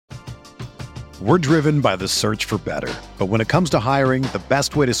We're driven by the search for better. But when it comes to hiring, the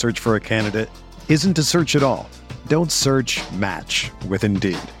best way to search for a candidate isn't to search at all. Don't search, match with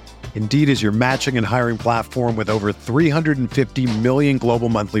Indeed. Indeed is your matching and hiring platform with over 350 million global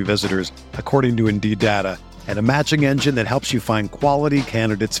monthly visitors, according to Indeed data, and a matching engine that helps you find quality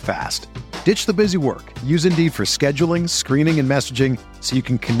candidates fast. Ditch the busy work. Use Indeed for scheduling, screening, and messaging so you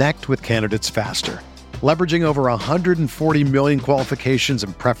can connect with candidates faster. Leveraging over 140 million qualifications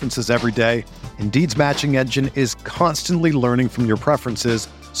and preferences every day, Indeed's matching engine is constantly learning from your preferences,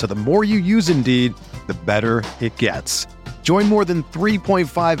 so the more you use Indeed, the better it gets. Join more than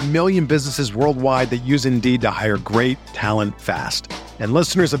 3.5 million businesses worldwide that use Indeed to hire great talent fast. And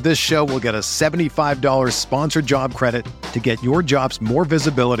listeners of this show will get a $75 sponsored job credit to get your jobs more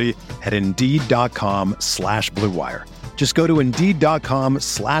visibility at Indeed.com/Blue Wire. Just go to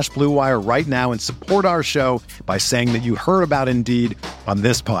Indeed.com/Blue Wire right now and support our show by saying that you heard about Indeed on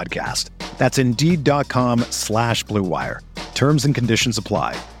this podcast. That's Indeed.com/Blue Wire. Terms and conditions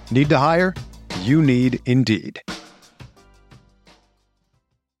apply. Need to hire? You need Indeed.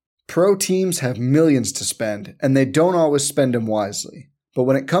 Pro teams have millions to spend, and they don't always spend them wisely. But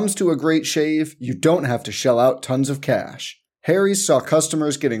when it comes to a great shave, you don't have to shell out tons of cash. Harry's saw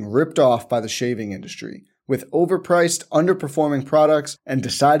customers getting ripped off by the shaving industry with overpriced, underperforming products and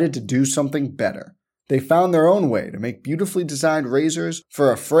decided to do something better. They found their own way to make beautifully designed razors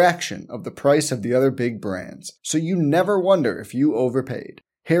for a fraction of the price of the other big brands, so you never wonder if you overpaid.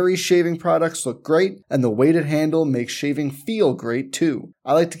 Harry's shaving products look great, and the weighted handle makes shaving feel great too.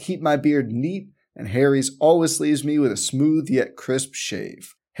 I like to keep my beard neat, and Harry's always leaves me with a smooth yet crisp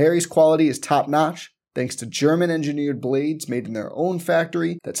shave. Harry's quality is top-notch, thanks to German-engineered blades made in their own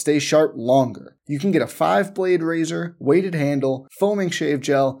factory that stay sharp longer. You can get a 5-blade razor, weighted handle, foaming shave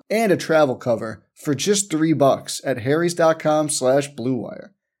gel, and a travel cover for just $3 at harrys.com/Blue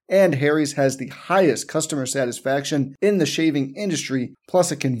Wire. And Harry's has the highest customer satisfaction in the shaving industry,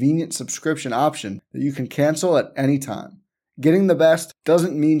 plus a convenient subscription option that you can cancel at any time. Getting the best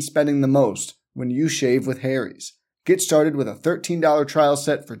doesn't mean spending the most when you shave with Harry's. Get started with a $13 trial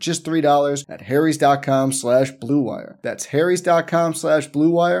set for just $3 at harrys.com/Blue Wire. That's harrys.com/Blue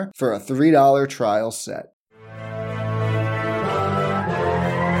Wire for a $3 trial set.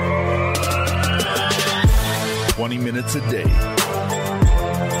 "20 minutes a day,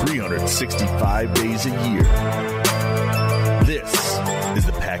 365 days a year. This is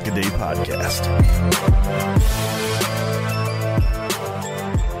the Pack-A-Day Podcast.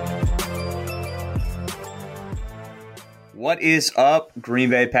 What is up, Green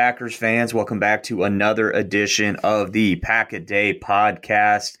Bay Packers fans? Welcome back to another edition of the Pack-A-Day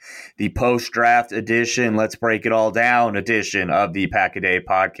Podcast, the post-draft edition, let's break it all down edition of the Pack-A-Day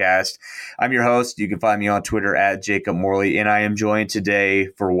Podcast. I'm your host. You can find me on Twitter at Jacob Morley, and I am joined today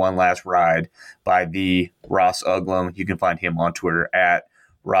for one last ride by the Ross Uglum. You can find him on Twitter at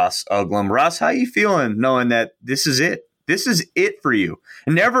Ross Uglum. Ross, how you feeling knowing that this is it? This is it for you.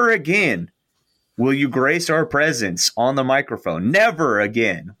 Never again will you grace our presence on the microphone. Never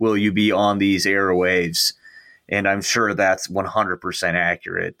again will you be on these airwaves. And I'm sure that's 100%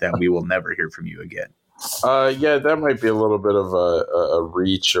 accurate, that we will never hear from you again. Yeah, that might be a little bit of a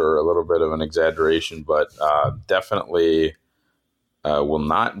reach or a little bit of an exaggeration, but definitely will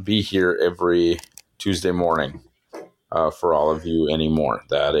not be here every Tuesday morning for all of you anymore.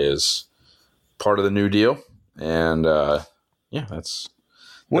 That is part of the new deal. And yeah, that's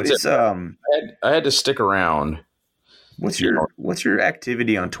I had to stick around. What's your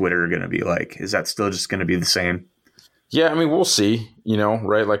activity on Twitter going to be like? Is that still just going to be the same? Yeah, I mean, we'll see,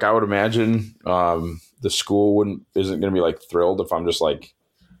 right? Like, I would imagine the school isn't going to be like thrilled if I'm just like,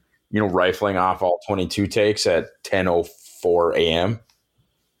 rifling off all 22 takes at 10:04 a.m.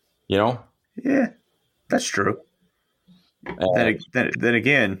 Yeah, that's true. Then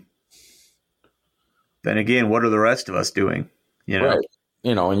again, what are the rest of us doing? Right.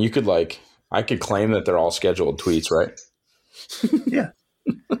 And you could I could claim that they're all scheduled tweets, right? Yeah,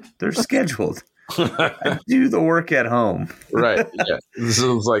 they're scheduled. I do the work at home. Right. Yeah. This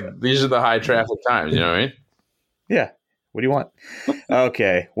is these are the high traffic times. You know what I mean? Yeah. What do you want?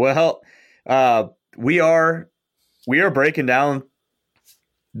 Okay. Well, we are breaking down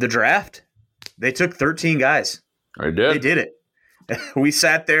the draft. They took 13 guys. I did. They did it. We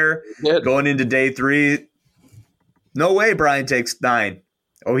sat there going into day 3. No way Brian takes 9.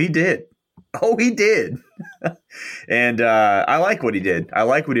 Oh, he did. And I like what he did. I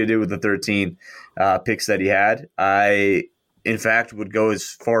like what he did with the 13 picks that he had. I, in fact, would go as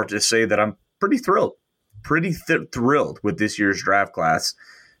far to say that I'm pretty thrilled. Thrilled with this year's draft class.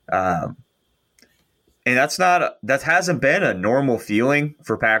 And that hasn't been a normal feeling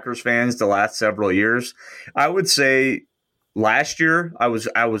for Packers fans the last several years. I would say last year I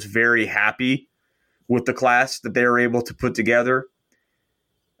was very happy with the class that they were able to put together.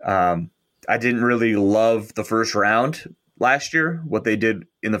 I didn't really love the first round last year, what they did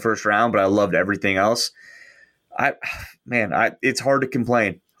in the first round, but I loved everything else. It's hard to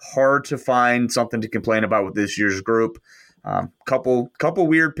complain. Hard to find something to complain about with this year's group. Couple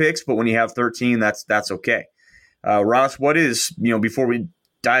weird picks, but when you have 13, that's okay. Ross, what is, before we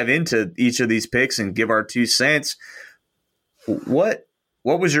dive into each of these picks and give our 2 cents, what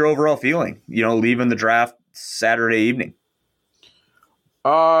was your overall feeling, leaving the draft Saturday evening?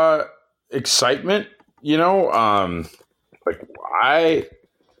 Excitement, like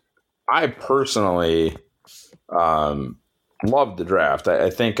I personally loved the draft.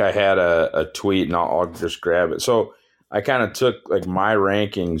 I think I had a tweet, and I'll just grab it. So I kind of took like my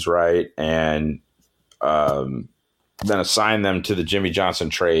rankings, right, and then assigned them to the Jimmy Johnson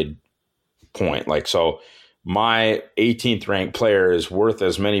trade point. Like, so my 18th ranked player is worth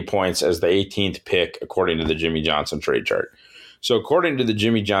as many points as the 18th pick according to the Jimmy Johnson trade chart. So according to the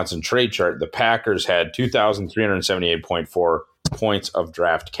Jimmy Johnson trade chart, the Packers had 2,378.4 points of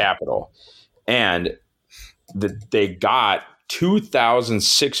draft capital, and they got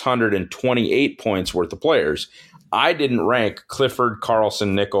 2,628 points worth of players. I didn't rank Clifford,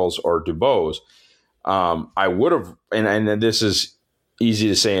 Carlson, Nichols, or Dubose. I would have, and this is easy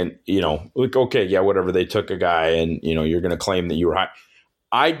to say, and like, okay, yeah, whatever. They took a guy, and you're going to claim that you were high.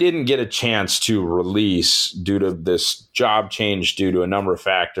 I didn't get a chance to release due to this job change, due to a number of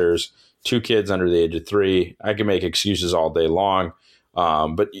factors. 2 kids under the age of 3. I can make excuses all day long.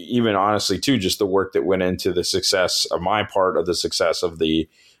 But even honestly, too, just the work that went into the success of my part of the success of the,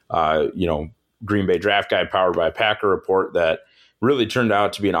 Green Bay Draft Guide powered by Packer Report that really turned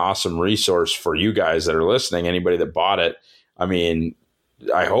out to be an awesome resource for you guys that are listening, anybody that bought it. I mean,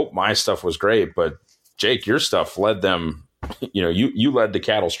 I hope my stuff was great, but Jake, your stuff led them, you led the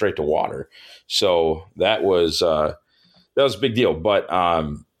cattle straight to water. So that was a big deal. But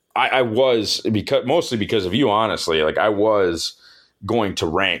I was, mostly because of you, honestly, like I was going to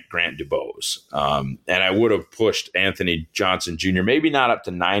rank Grant Dubose. And I would have pushed Anthony Johnson Jr., maybe not up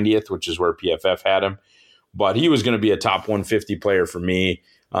to 90th, which is where PFF had him, but he was going to be a top 150 player for me.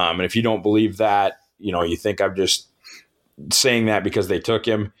 And if you don't believe that, you think I'm just saying that because they took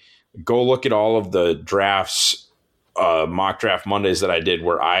him, go look at all of the drafts, mock draft Mondays that I did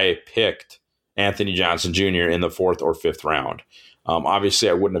where I picked Anthony Johnson Jr. in the 4th or 5th round. Obviously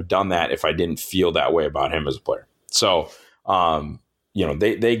I wouldn't have done that if I didn't feel that way about him as a player. So,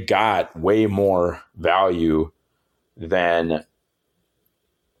 they got way more value than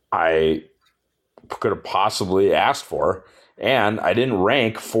I could have possibly asked for. And I didn't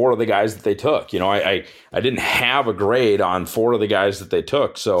rank 4 of the guys that they took. I didn't have a grade on 4 of the guys that they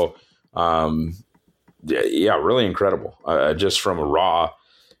took. So, really incredible. Just from a raw,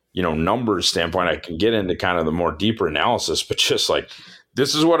 numbers standpoint, I can get into kind of the more deeper analysis, but just like,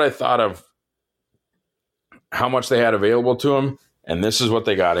 this is what I thought of how much they had available to them. And this is what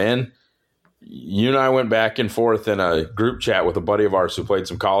they got in. You and I went back and forth in a group chat with a buddy of ours who played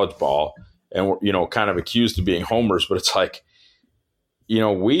some college ball and were, kind of accused of being homers, but it's like,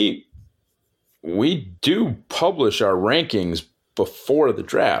 we do publish our rankings before the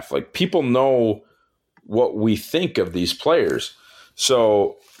draft. Like, people know what we think of these players.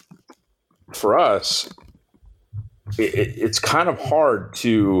 So for us, it's kind of hard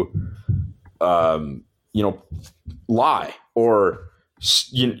to, lie, or,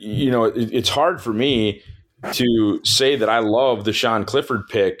 it's hard for me to say that I love the Sean Clifford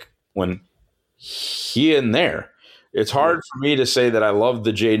pick when he in there. It's hard for me to say that I love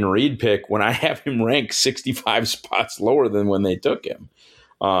the Jaden Reed pick when I have him ranked 65 spots lower than when they took him.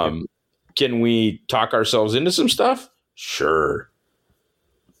 Can we talk ourselves into some stuff? Sure.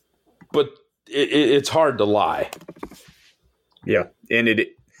 But it's hard to lie. Yeah. And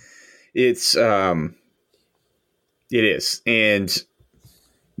it is. And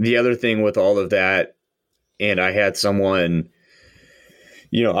the other thing with all of that, and I had someone,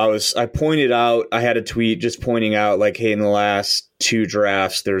 I pointed out, I had a tweet just pointing out, like, hey, in the last 2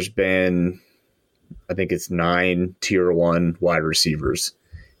 drafts, there's been, I think it's 9 tier 1 wide receivers,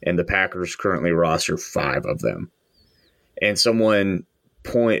 and the Packers currently roster 5 of them. And someone,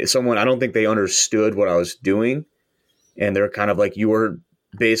 I don't think they understood what I was doing, and they're kind of like, you were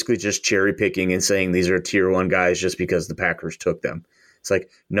basically just cherry picking and saying these are tier 1 guys just because the Packers took them. It's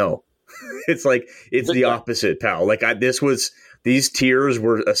like, no, it's the opposite, pal. Like, these tiers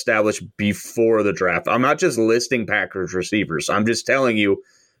were established before the draft. I'm not just listing Packers receivers. I'm just telling you,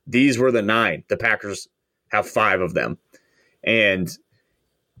 these were the 9 the Packers have 5 of them. And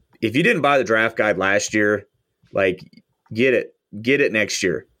if you didn't buy the draft guide last year, like, get it next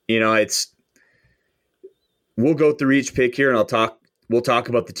year. We'll go through each pick here, and we'll talk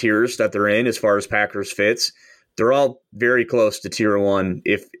about the tiers that they're in as far as Packers fits. They're all very close to tier 1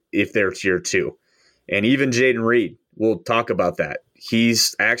 if they're tier 2. And even Jaden Reed, we'll talk about that.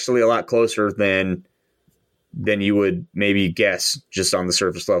 He's actually a lot closer than you would maybe guess just on the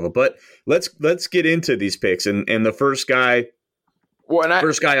surface level. But let's get into these picks. And the first guy. Well,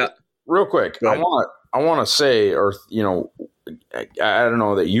 real quick, I want to say, or I don't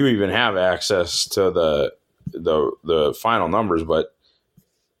know that you even have access to the final numbers, but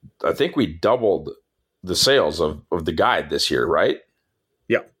I think we doubled the sales of the guide this year, right?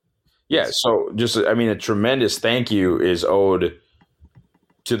 Yeah. Yeah. So a tremendous thank you is owed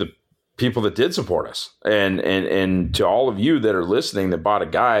to the people that did support us, and to all of you that are listening that bought a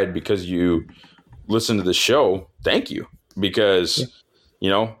guide because you listened to the show. Thank you, because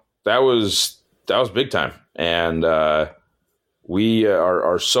that was big time, and we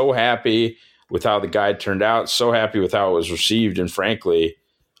are so happy with how the guide turned out. So happy with how it was received, and frankly,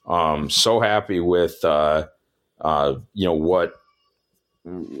 so happy with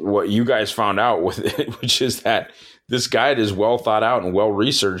what you guys found out with it, which is that this guide is well thought out and well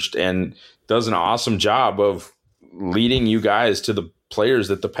researched and does an awesome job of leading you guys to the players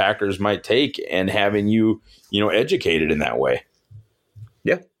that the Packers might take and having you, educated in that way.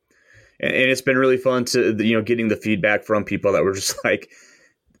 Yeah. And it's been really fun to, getting the feedback from people that were just like,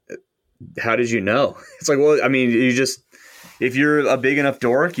 how did you know? It's like, well, I mean, if you're a big enough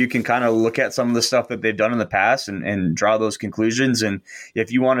dork, you can kind of look at some of the stuff that they've done in the past and draw those conclusions. And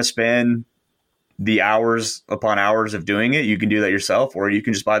if you want to spend the hours upon hours of doing it, you can do that yourself, or you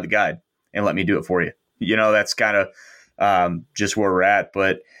can just buy the guide and let me do it for you. That's kind of just where we're at.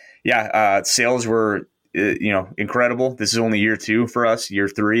 But yeah, sales were, incredible. This is only year 2 for us, year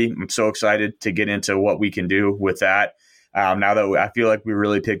 3. I'm so excited to get into what we can do with that. Now that I feel like we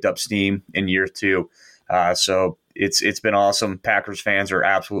really picked up steam in year 2. So it's been awesome. Packers fans are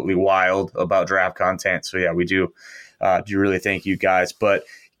absolutely wild about draft content. So yeah, we do really thank you guys. But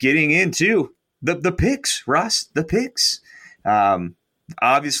getting into the picks, Ross, the picks.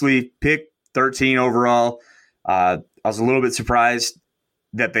 Obviously, pick 13 overall. I was a little bit surprised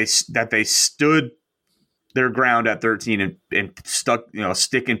that they stood their ground at 13 and stuck,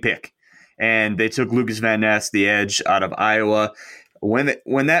 stick and pick. And they took Lucas Van Ness, the edge out of Iowa. When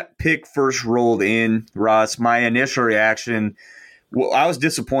that pick first rolled in, Ross, my initial reaction, I was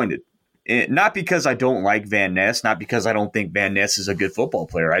disappointed. Not because I don't like Van Ness, not because I don't think Van Ness is a good football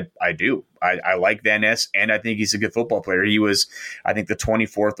player. I do. I like Van Ness, and I think he's a good football player. He was, I think, the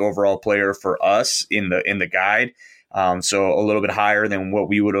 24th overall player for us in the guide. So a little bit higher than what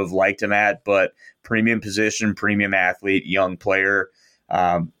we would have liked him at, but premium position, premium athlete, young player.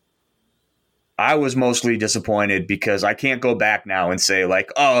 I was mostly disappointed because I can't go back now and say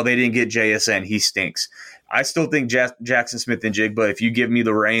like, oh, they didn't get JSN, he stinks. I still think Jackson Smith-Njigba, if you give me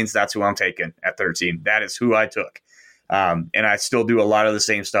the reins, that's who I'm taking at 13. That is who I took. And I still do a lot of the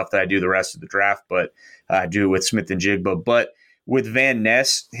same stuff that I do the rest of the draft, but I do it with Smith-Njigba. But with Van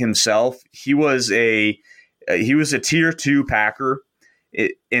Ness himself, he was a tier 2 Packer.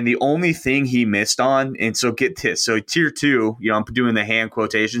 And the only thing he missed on, and so get this, so tier 2, I'm doing the hand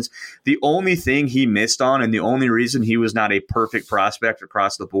quotations. The only thing he missed on, and the only reason he was not a perfect prospect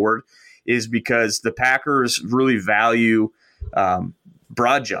across the board, is because the Packers really value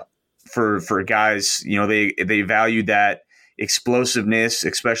broad jump for guys. They value that explosiveness,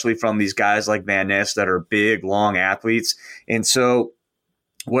 especially from these guys like Van Ness that are big, long athletes. And so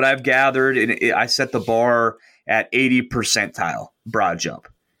what I've gathered, and I set the bar at 80 percentile broad jump.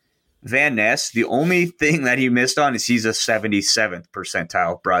 Van Ness, the only thing that he missed on is he's a 77th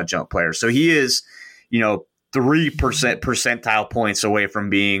percentile broad jump player. So he is, 3% percentile points away from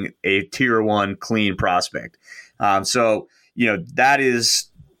being a tier 1 clean prospect. So that is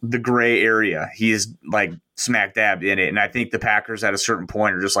the gray area. He is like smack dab in it. And I think the Packers at a certain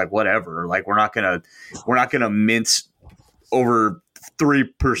point are just like, whatever, like we're not going to mince over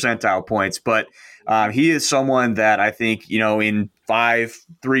 3 percentile points, but he is someone that I think, in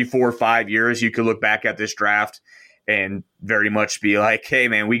 3, 4, 5 years, you could look back at this draft and very much be like, hey,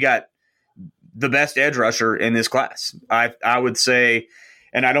 man, we got the best edge rusher in this class. I would say,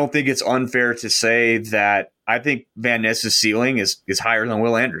 and I don't think it's unfair to say that I think Van Ness's ceiling is higher than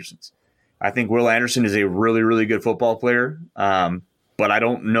Will Anderson's. I think Will Anderson is a really, really good football player, but I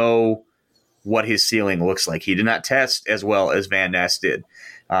don't know what his ceiling looks like. He did not test as well as Van Ness did.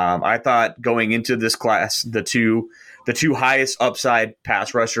 I thought going into this class, the 2 the two highest upside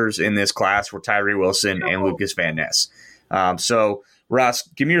pass rushers in this class were Tyree Wilson and Lucas Van Ness. So, Ross,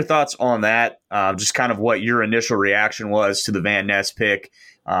 give me your thoughts on that, just kind of what your initial reaction was to the Van Ness pick,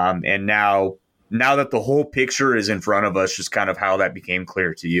 and now that the whole picture is in front of us, just kind of how that became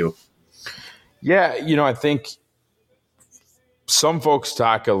clear to you. Yeah, I think some folks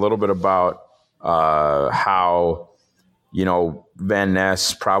talk a little bit about how, Van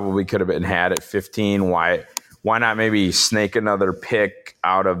Ness probably could have been had at 15. Why not maybe snake another pick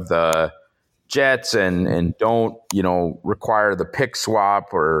out of the Jets and don't, require the pick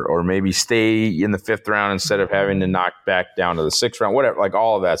swap or maybe stay in the 5th round instead of having to knock back down to the 6th round, whatever, like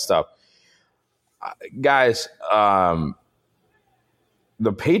all of that stuff. Guys,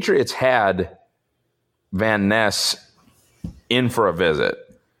 the Patriots had Van Ness in for a visit.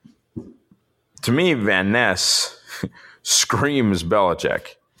 To me, Van Ness screams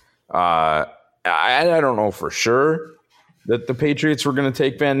Belichick. I don't know for sure that the Patriots were going to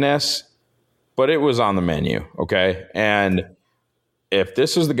take Van Ness, but it was on the menu, okay? And if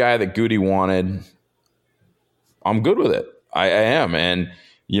this was the guy that Goody wanted, I'm good with it. I am. And,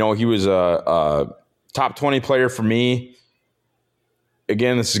 he was a top 20 player for me.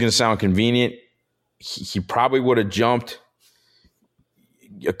 Again, this is going to sound convenient. He probably would have jumped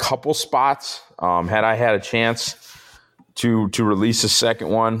a couple spots had I had a chance to release a second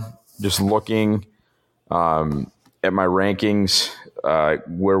one. Just looking at my rankings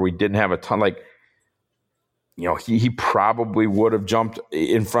where we didn't have a ton, he probably would have jumped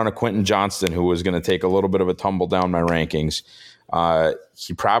in front of Quentin Johnston, who was going to take a little bit of a tumble down my rankings.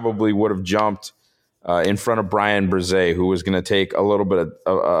 He probably would have jumped in front of Brian Brzee, who was going to take a little bit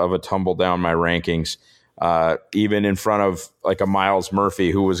of a tumble down my rankings. Even in front of like a Miles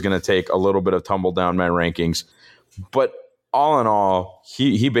Murphy, who was going to take a little bit of tumble down my rankings. But all in all,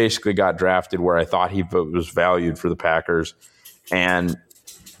 he basically got drafted where I thought he was valued for the Packers. And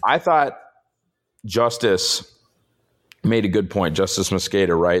I thought Justice made a good point, Justice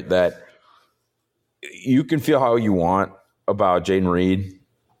Mosqueda, right? That you can feel how you want about Jayden Reed.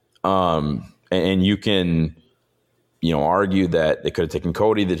 And you can, argue that they could have taken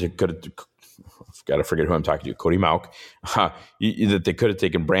Cody, that they could have got to forget who I'm talking to, Cody Mauch, that they could have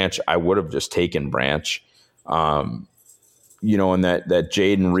taken Branch. I would have just taken Branch. And that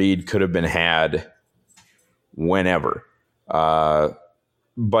Jayden Reed could have been had whenever. But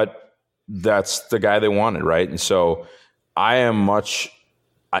that's the guy they wanted, right? And so I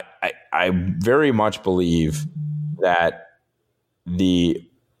very much believe that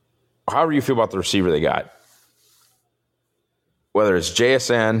however you feel about the receiver they got, whether it's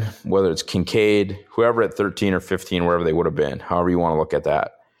JSN, whether it's Kincaid, whoever at 13 or 15, wherever they would have been, however you want to look at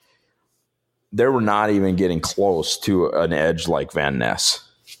that, they were not even getting close to an edge like Van Ness.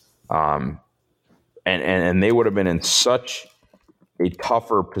 And they would have been in such a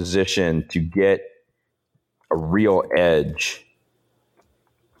tougher position to get a real edge,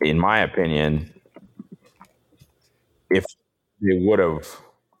 in my opinion, if they would have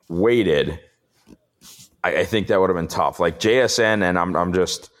waited. I think that would have been tough. Like JSN, and I'm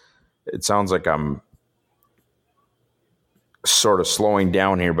just, it sounds like I'm sort of slowing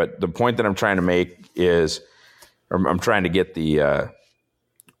down here, but the point that I'm trying to make is, or I'm trying to get the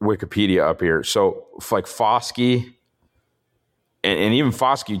Wikipedia up here. So like Foskey, and even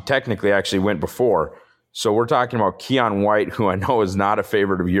Foskey technically actually went before. So we're talking about Keon White, who I know is not a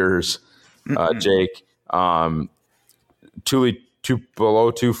favorite of yours, Jake. Tuli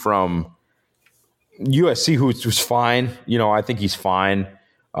Tuipulotu from USC, who's fine. I think he's fine,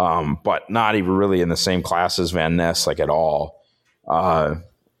 but not even really in the same class as Van Ness, like at all. I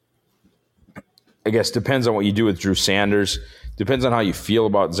guess depends on what you do with Drew Sanders. Depends on how you feel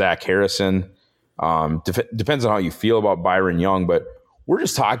about Zach Harrison. Depends on how you feel about Byron Young. But we're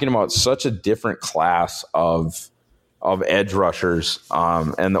just talking about such a different class of edge rushers,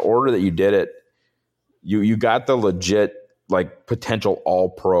 and the order that you did it, you got the legit like potential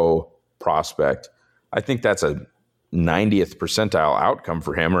all-pro prospect. I think that's a 90th percentile outcome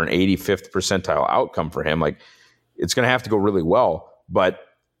for him, or an 85th percentile outcome for him. Like, it's going to have to go really well, but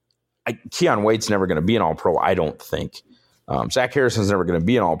Keon White's never going to be an all-pro, I don't think. Zach Harrison's never going to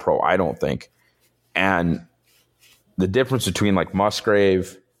be an all-pro, I don't think. And the difference between like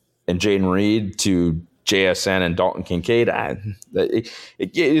Musgrave and Jayden Reed to JSN and Dalton Kincaid,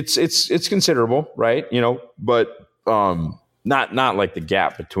 it's considerable, right? But not like the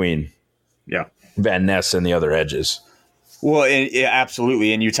gap between Van Ness and the other edges. Well, yeah,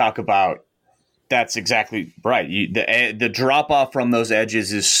 absolutely. And you talk about That's exactly right. The drop off from those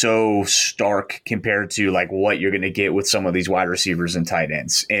edges is so stark compared to like what you're going to get with some of these wide receivers and tight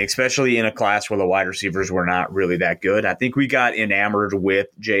ends, and especially in a class where the wide receivers were not really that good. I think we got enamored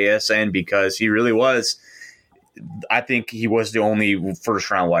with JSN because he really was. I think he was the only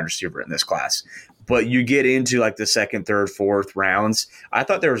first round wide receiver in this class. But you get into like the second, third, fourth rounds, I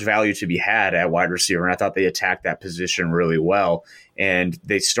thought there was value to be had at wide receiver, and I thought they attacked that position really well. And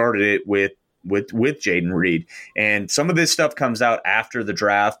they started it with Jayden Reed. And some of this stuff comes out after the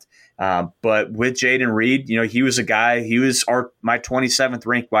draft. But with Jayden Reed, he was a guy, he was my 27th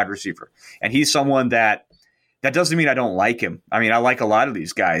ranked wide receiver. And he's someone that doesn't mean I don't like him. I mean, I like a lot of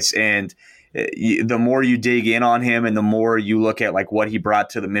these guys. And the more you dig in on him and the more you look at like what he brought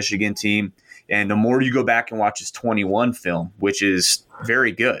to the Michigan team, and the more you go back and watch his 21 film, which is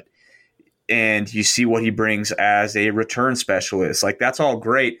very good, and you see what he brings as a return specialist, like that's all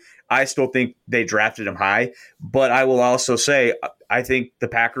great. I still think they drafted him high, but I will also say I think the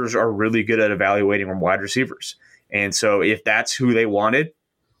Packers are really good at evaluating from wide receivers. And so if that's who they wanted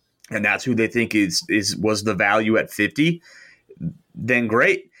and that's who they think was the value at 50, then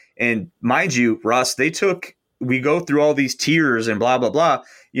great. And mind you, Russ, we go through all these tiers and blah, blah, blah.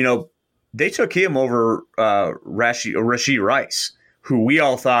 They took him over Rashee Rice, who we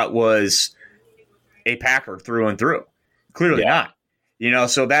all thought was a Packer through and through. Clearly not.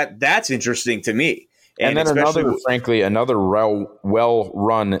 So that's interesting to me. And then another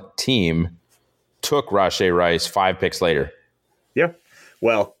well-run team took Rashee Rice 5 picks later. Yeah.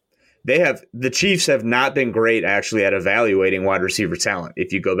 Well, the Chiefs have not been great actually at evaluating wide receiver talent.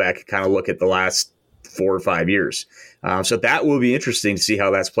 If you go back and kind of look at the last 4 or 5 years. So that will be interesting to see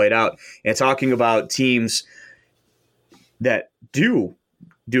how that's played out. And talking about teams that do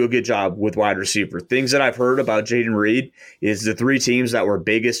a good job with wide receiver, things that I've heard about Jayden Reed is the 3 teams that were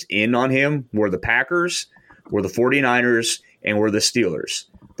biggest in on him were the Packers, were the 49ers, and were the Steelers.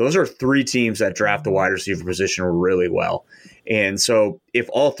 Those are 3 teams that draft the wide receiver position really well. And so if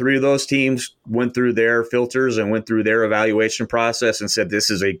all 3 of those teams went through their filters and went through their evaluation process and said this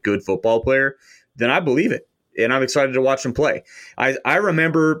is a good football player, then I believe it. And I'm excited to watch him play. I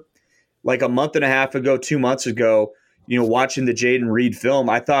remember like a month and a half ago, 2 months ago, watching the Jayden Reed film,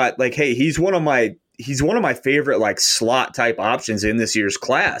 I thought like, hey, he's one of my favorite like slot type options in this year's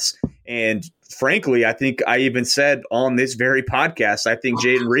class. And frankly, I think I even said on this very podcast, I think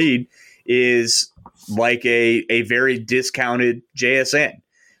Jayden Reed is like a very discounted JSN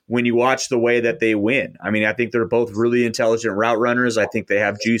when you watch the way that they win. I mean, I think they're both really intelligent route runners. I think they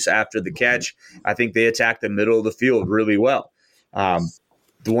have juice after the catch. I think they attack the middle of the field really well.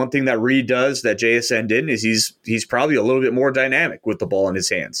 The one thing that Reed does that JSN didn't is he's probably a little bit more dynamic with the ball in his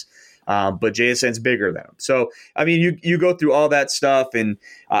hands. But JSN's bigger than him. So, I mean, you go through all that stuff and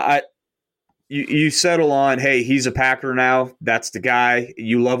you settle on, hey, he's a Packer now. That's the guy.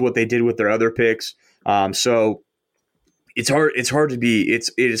 You love what they did with their other picks. So it is hard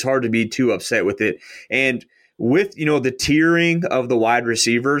to be too upset with it. And with, the tiering of the wide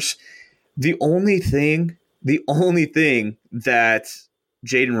receivers, the only thing that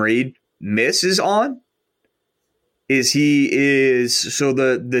Jayden Reed misses on is the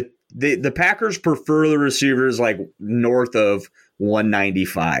Packers prefer the receivers like north of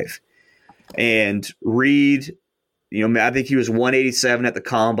 195. And Reed, I think he was 187 at the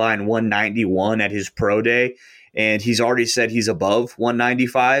combine, 191 at his pro day, and he's already said he's above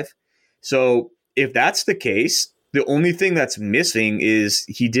 195. So if that's the case, the only thing that's missing is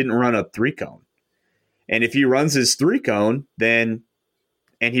he didn't run a 3-cone. And if he runs his 3-cone, and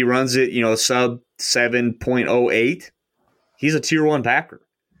he runs it, sub 7.08, he's a tier 1 Packer.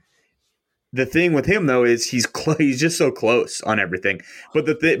 The thing with him, though, is he's just so close on everything. But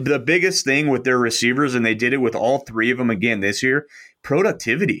the biggest thing with their receivers, and they did it with all 3 of them again this year,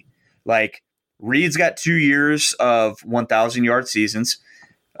 productivity. Like, Reed's got 2 years of 1,000-yard seasons.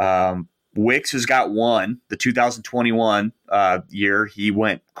 Wicks has got 1. The 2021 year, he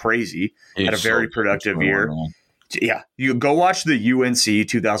went crazy. Had a very productive year. Man. Yeah, you go watch the UNC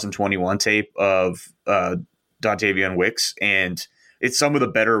 2021 tape of Dontavian Wicks, and it's some of the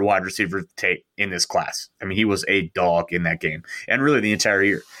better wide receiver tape in this class. I mean, he was a dog in that game, and really the entire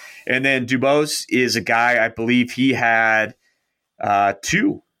year. And then Dubose is a guy, I believe he had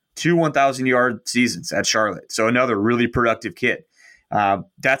 2 1,000-yard seasons at Charlotte. So another really productive kid.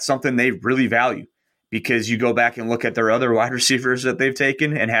 That's something they really value because you go back and look at their other wide receivers that they've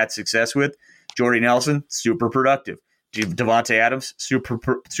taken and had success with. Jordy Nelson, super productive. Devontae Adams,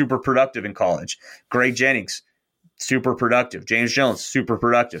 super productive in college. Greg Jennings, super productive. James Jones, super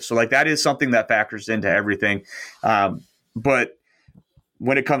productive. So, like, that is something that factors into everything. But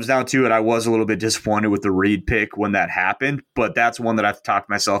when it comes down to it, I was a little bit disappointed with the Reed pick when that happened, but that's one that I've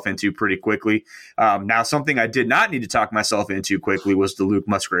talked myself into pretty quickly. Now, something I did not need to talk myself into quickly was the Luke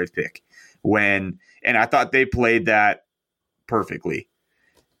Musgrave pick. And I thought they played that perfectly,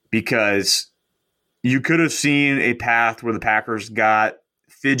 because you could have seen a path where the Packers got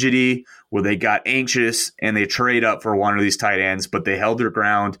fidgety, where they got anxious, and they trade up for one of these tight ends, but they held their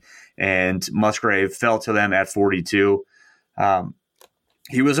ground, and Musgrave fell to them at 42.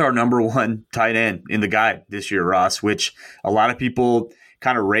 He was our number one tight end in the guide this year, Ross, which a lot of people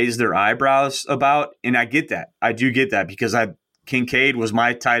kind of raised their eyebrows about. And I get that. I do get that, because Kincaid was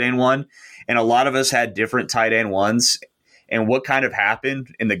my tight end one, and a lot of us had different tight end ones. And what kind of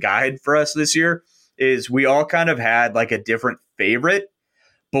happened in the guide for us this year is we all kind of had like a different favorite,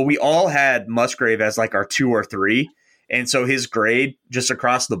 but we all had Musgrave as like our 2 or 3. And so his grade just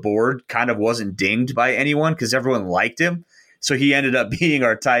across the board kind of wasn't dinged by anyone, because everyone liked him. So he ended up being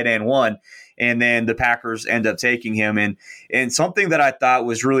our tight end 1, and then the Packers end up taking him. And something that I thought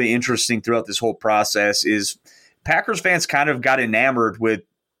was really interesting throughout this whole process is Packers fans kind of got enamored with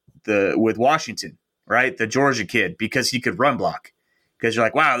Washington, right? The Georgia kid, because he could run block. Because you're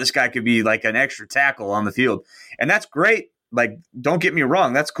like, wow, this guy could be like an extra tackle on the field. And that's great. Like, don't get me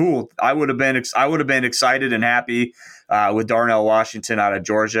wrong, that's cool. I would have been excited and happy with Darnell Washington out of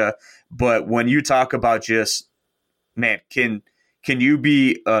Georgia. But when you talk about just, man, can you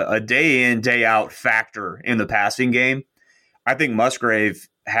be a day in, day out factor in the passing game? I think Musgrave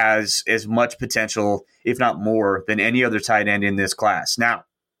has as much potential, if not more, than any other tight end in this class. Now,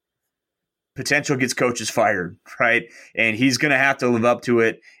 potential gets coaches fired, right? And he's going to have to live up to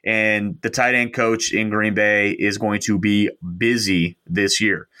it. And the tight end coach in Green Bay is going to be busy this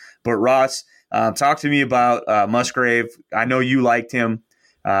year. But Ross, talk to me about Musgrave. I know you liked him.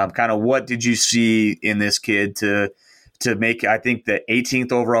 Kind of what did you see in this kid to make, I think, the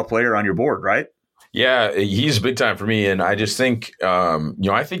 18th overall player on your board, right? Yeah, he's big time for me. And I just think,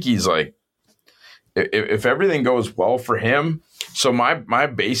 I think he's like, if everything goes well for him. So my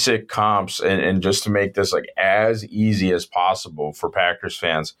basic comps, and just to make this like as easy as possible for Packers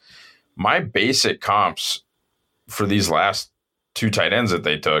fans, my basic comps for these last 2 tight ends that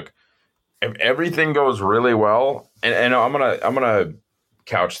they took, if everything goes really well, and I'm gonna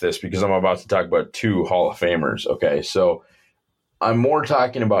couch this because I'm about to talk about 2 Hall of Famers. Okay, so I'm more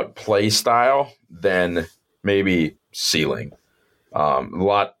talking about play style than maybe ceiling. A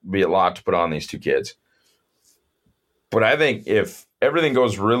lot to put on these 2 kids. But I think if everything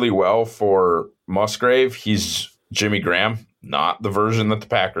goes really well for Musgrave, he's Jimmy Graham, not the version that the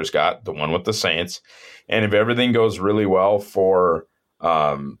Packers got, the one with the Saints. And if everything goes really well for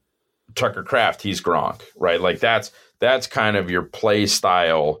Tucker Kraft, he's Gronk, right? Like that's kind of your play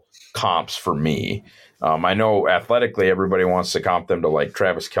style comps for me. I know athletically everybody wants to comp them to like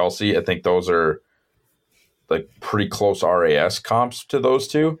Travis Kelce. I think those are like pretty close RAS comps to those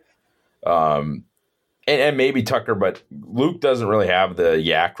 2. And maybe Tucker, but Luke doesn't really have the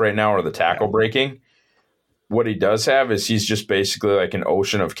yak right now or the tackle breaking. What he does have is he's just basically like an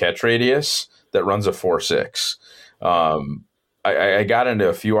ocean of catch radius that runs a 4.6. I got into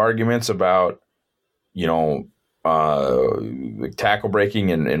a few arguments about, tackle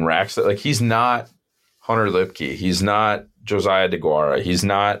breaking and racks. Like he's not Hunter Lipke. He's not Josiah DeGuara. He's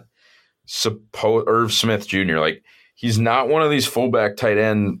not Irv Smith Jr. Like he's not one of these fullback tight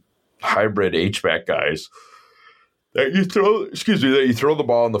end hybrid H-back guys that you throw the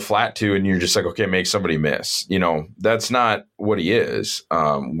ball in the flat to, and you're just like, okay, make somebody miss. That's not what he is.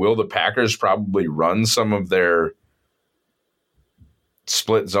 Will the Packers probably run some of their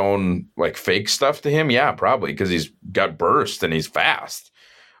split zone, like fake stuff to him? Yeah, probably, because he's got burst and he's fast.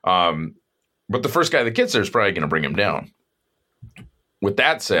 But the first guy that gets there is probably going to bring him down. With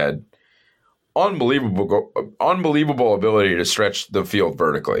that said, unbelievable ability to stretch the field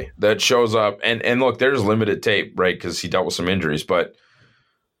vertically that shows up. And look, there's limited tape, right? Because he dealt with some injuries. But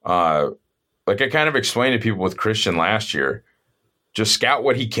like I kind of explained to people with Christian last year, just scout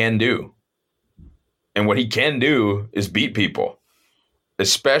what he can do. And what he can do is beat people,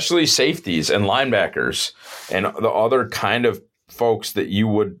 especially safeties and linebackers and the other kind of folks that you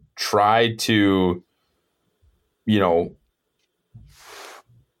would try to,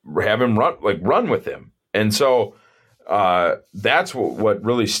 have him run with him. And so that's what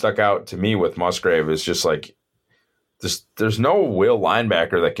really stuck out to me with Musgrave is just like there's no will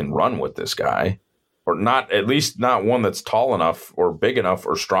linebacker that can run with this guy, or not, at least not one that's tall enough or big enough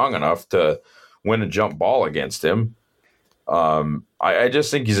or strong enough to win a jump ball against him. I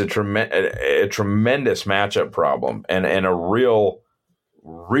just think he's a tremendous matchup problem and a real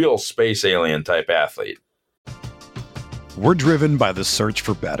space alien type athlete. We're driven by the search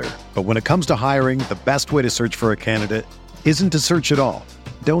for better. But when it comes to hiring, the best way to search for a candidate isn't to search at all.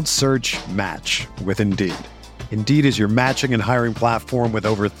 Don't search, match with Indeed. Indeed is your matching and hiring platform with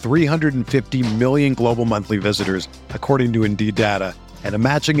over 350 million global monthly visitors, according to Indeed data, and a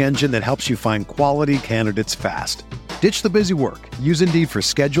matching engine that helps you find quality candidates fast. Ditch the busy work. Use Indeed for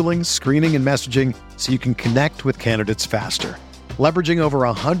scheduling, screening, and messaging so you can connect with candidates faster. Leveraging over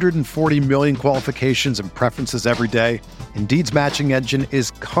 140 million qualifications and preferences every day, Indeed's matching engine is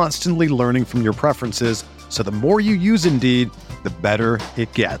constantly learning from your preferences, so the more you use Indeed, the better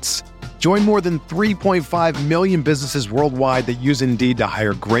it gets. Join more than 3.5 million businesses worldwide that use Indeed to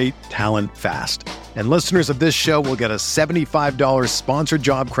hire great talent fast. And listeners of this show will get a $75 sponsored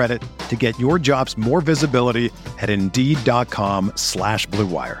job credit to get your jobs more visibility at Indeed.com/Blue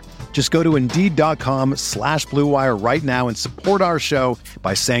Wire. Just go to Indeed.com/Blue Wire right now and support our show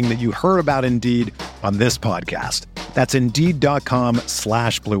by saying that you heard about Indeed on this podcast. That's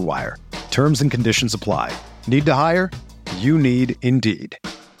Indeed.com/Blue Wire. Terms and conditions apply. Need to hire? You need Indeed.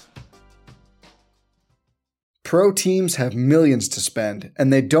 Pro teams have millions to spend,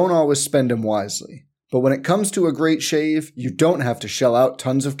 and they don't always spend them wisely. But when it comes to a great shave, you don't have to shell out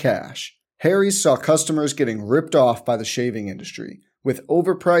tons of cash. Harry's saw customers getting ripped off by the shaving industry with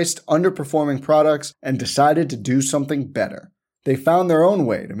overpriced, underperforming products and decided to do something better. They found their own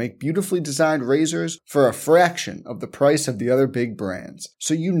way to make beautifully designed razors for a fraction of the price of the other big brands,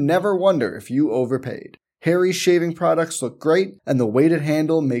 so you never wonder if you overpaid. Harry's shaving products look great, and the weighted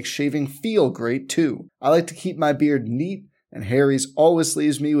handle makes shaving feel great too. I like to keep my beard neat, and Harry's always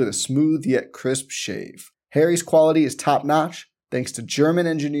leaves me with a smooth yet crisp shave. Harry's quality is top-notch, thanks to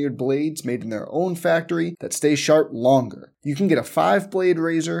German-engineered blades made in their own factory that stay sharp longer. You can get a 5-blade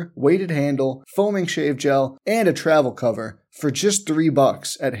razor, weighted handle, foaming shave gel, and a travel cover for just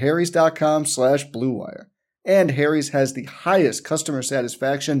 $3 at harrys.com/Blue Wire. And Harry's has the highest customer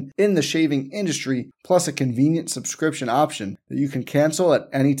satisfaction in the shaving industry, plus a convenient subscription option that you can cancel at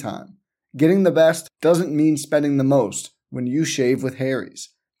any time. Getting the best doesn't mean spending the most when you shave with Harry's.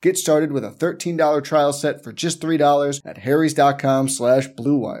 Get started with a $13 trial set for just $3 at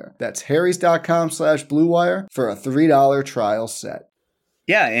harrys.com/Blue Wire. That's harrys.com/Blue Wire for a $3 trial set.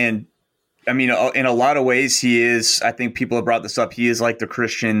 Yeah, and I mean, in a lot of ways, he is, I think people have brought this up, he is like the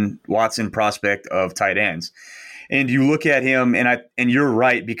Christian Watson prospect of tight ends. And you look at him, and you're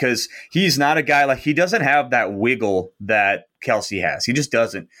right, because he's not a guy, like, he doesn't have that wiggle that Kelsey has. He just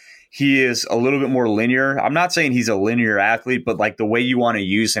doesn't. He is a little bit more linear. I'm not saying he's a linear athlete, but like the way you want to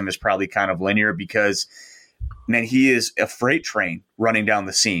use him is probably kind of linear because, man, he is a freight train running down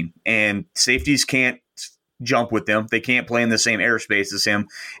the seam, and safeties can't jump with him. They can't play in the same airspace as him,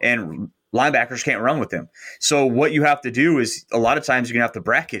 and linebackers can't run with him. So what you have to do is a lot of times you're going to have to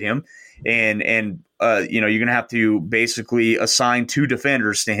bracket him, and you're going to have to basically assign 2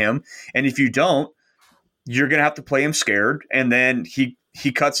 defenders to him. And if you don't, you're going to have to play him scared, and then he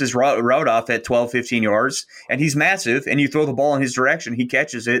cuts his route off at 12, 15 yards, and he's massive, and you throw the ball in his direction, he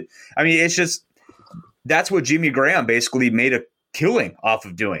catches it. I mean, it's just that's what Jimmy Graham basically made a killing off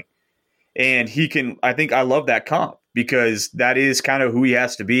of doing. And I love that comp because that is kind of who he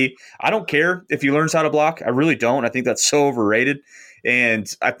has to be. I don't care if he learns how to block. I really don't. I think that's so overrated. And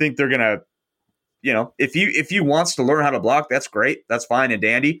I think they're going to, if he wants to learn how to block, that's great. That's fine and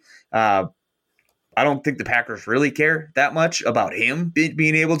dandy. I don't think the Packers really care that much about him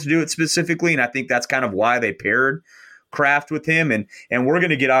being able to do it specifically. And I think that's kind of why they paired Kraft with him. And we're going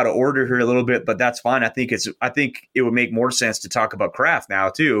to get out of order here a little bit, but that's fine. I think it would make more sense to talk about Kraft now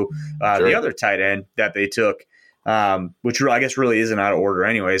too. Sure. The other tight end that they took, which I guess really isn't out of order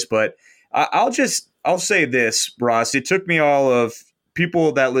anyways, but I'll say this, Ross, it took me all of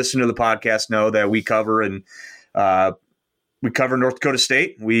people that listen to the podcast know that we cover North Dakota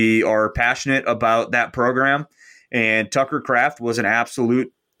State. We are passionate about that program, and Tucker Kraft was an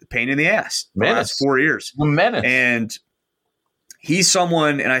absolute pain in the ass the last 4 years. Menace. And he's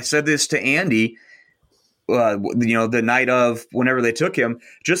someone, and I said this to Andy, the night of whenever they took him,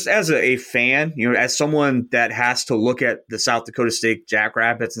 just as a fan, as someone that has to look at the South Dakota State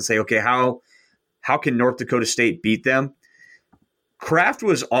Jackrabbits and say, okay, how can North Dakota State beat them? Kraft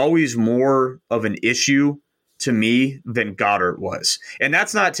was always more of an issue to me than Goddard was. And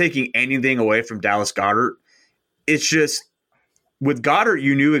that's not taking anything away from Dallas Goedert. It's just with Goddard,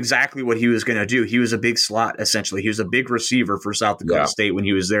 you knew exactly what he was going to do. He was a big slot, essentially. He was a big receiver for South Dakota State when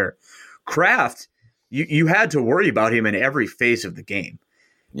he was there. Kraft, you had to worry about him in every phase of the game.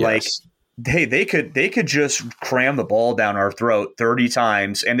 Yes. Like, they could just cram the ball down our throat 30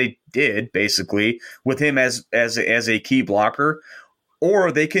 times, and they did, basically, with him as a key blocker.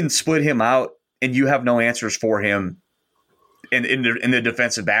 Or they can split him out, and you have no answers for him in the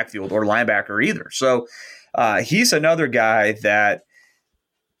defensive backfield or linebacker either. So he's another guy that,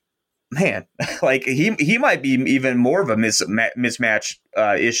 man, like he might be even more of a mismatch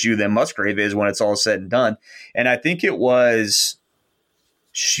issue than Musgrave is when it's all said and done. And I think it was,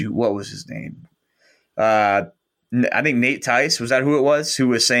 what was his name? I think Nate Tice, was that who it was, who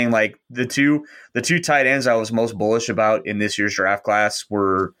was saying like the two tight ends I was most bullish about in this year's draft class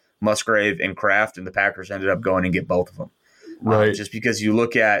were Musgrave and Kraft, and the Packers ended up going and get both of them. Right. Just because you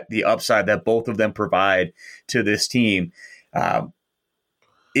look at the upside that both of them provide to this team.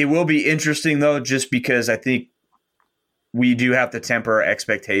 It will be interesting, though, just because I think we do have to temper our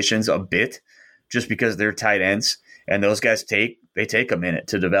expectations a bit just because they're tight ends, and those guys take a minute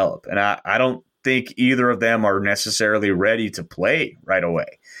to develop. And I don't think either of them are necessarily ready to play right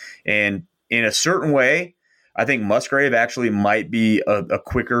away. And in a certain way, I think Musgrave actually might be a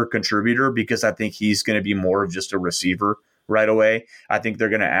quicker contributor because I think he's going to be more of just a receiver right away. I think they're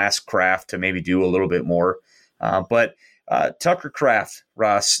going to ask Kraft to maybe do a little bit more. But Tucker Kraft,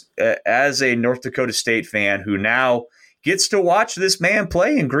 Ross, as a North Dakota State fan who now gets to watch this man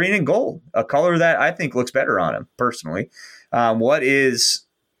play in green and gold, a color that I think looks better on him personally. What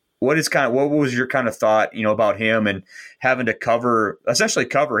was your kind of thought, about him and having to essentially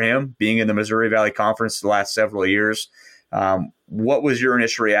cover him, being in the Missouri Valley Conference the last several years? What was your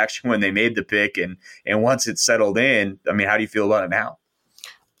initial reaction when they made the pick, and once it settled in? I mean, how do you feel about it now?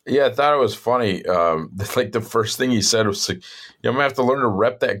 Yeah, I thought it was funny. Like the first thing he said was like, I'm gonna have to learn to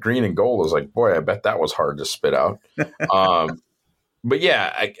rep that green and gold. I was like, boy, I bet that was hard to spit out. But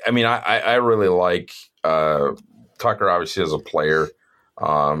yeah, I really like Tucker, obviously, as a player.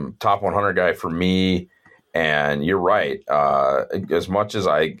 Top 100 guy for me. And you're right. As much as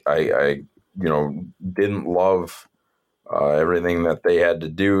I didn't love everything that they had to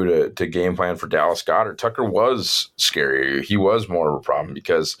do to game plan for Dallas Goedert, Tucker was scary. He was more of a problem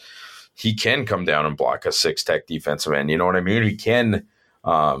because he can come down and block a 6-tech defensive end. You know what I mean? He can,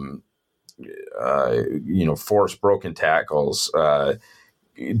 force broken tackles.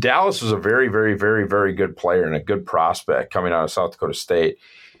 Dallas was a very, very, very, very good player and a good prospect coming out of South Dakota State.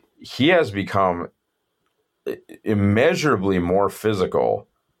 He has become immeasurably more physical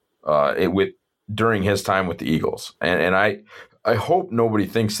during his time with the Eagles. And I hope nobody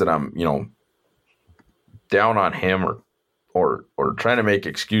thinks that I'm, down on him or trying to make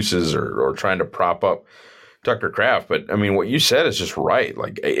excuses or trying to prop up Tucker Kraft. But I mean, what you said is just right.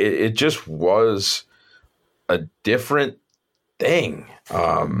 Like it just was a different thing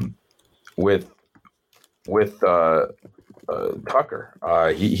with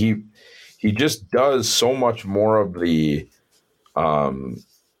Tucker. He just does so much more of the,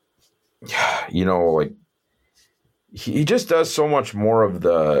 he just does so much more of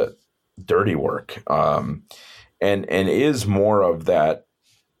the dirty work, and is more of that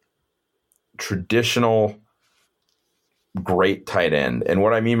traditional great tight end. And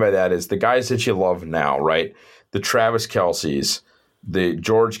what I mean by that is the guys that you love now, right? The Travis Kelce's, the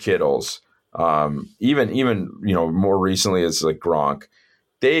George Kittles, even more recently it's like Gronk.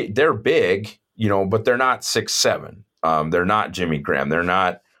 They're big, but they're not 6'7". They're not Jimmy Graham. They're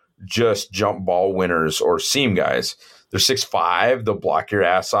not just jump ball winners or seam guys. They're 6'5". They'll block your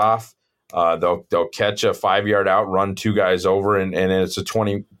ass off. They'll catch a 5-yard out, run 2 guys over, and it's a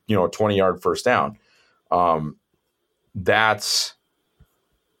 20-yard first down. That's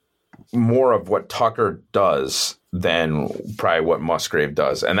more of what Tucker does than probably what Musgrave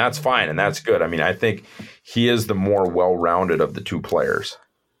does. And that's fine. And that's good. I mean, I think he is the more well-rounded of the two players.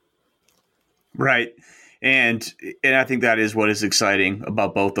 Right. And I think that is what is exciting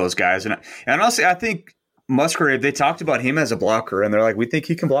about both those guys. And honestly, I think Musgrave, they talked about him as a blocker, and they're like, we think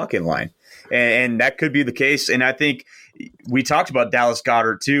he can block in line. And that could be the case. And I think we talked about Dallas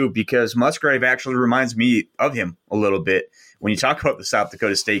Goedert too, because Musgrave actually reminds me of him a little bit. When you talk about the South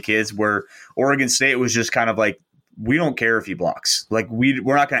Dakota State kids, where Oregon State was just kind of like, we don't care if he blocks. Like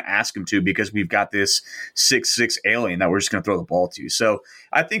we're not going to ask him to because we've got this 6'6" alien that we're just going to throw the ball to. So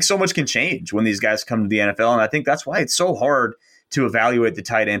I think so much can change when these guys come to the NFL. And I think that's why it's so hard to evaluate the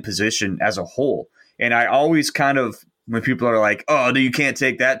tight end position as a whole. And I always kind of, when people are like, oh, no, you can't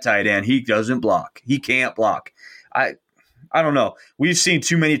take that tight end. He doesn't block. He can't block. I don't know. We've seen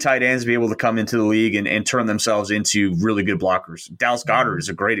too many tight ends be able to come into the league and turn themselves into really good blockers. Dallas Goedert is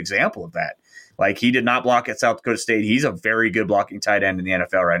a great example of that. Like, he did not block at South Dakota State. He's a very good blocking tight end in the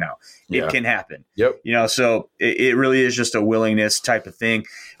NFL right now. It can happen. Yep. So it really is just a willingness type of thing.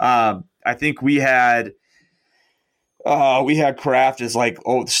 I think we had Kraft as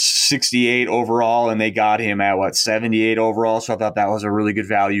 68 overall, and they got him at 78 overall. So I thought that was a really good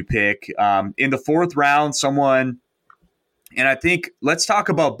value pick. In the 4th round, someone And I think let's talk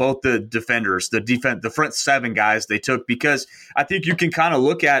about both the defenders, the front 7 guys they took, because I think you can kind of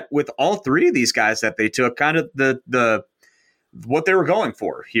look at with all 3 of these guys that they took kind of the what they were going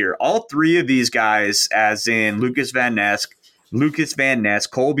for here. All 3 of these guys, as in Lucas Van Ness,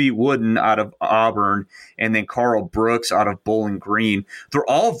 Colby Wooden out of Auburn, and then Carl Brooks out of Bowling Green. They're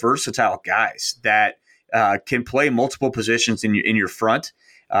all versatile guys that can play multiple positions in your front,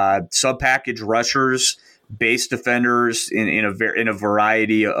 sub-package rushers, base defenders in a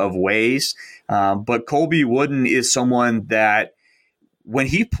variety of ways. But Colby Wooden is someone that when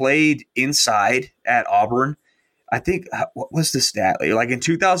he played inside at Auburn, I think, what was the stat? Like in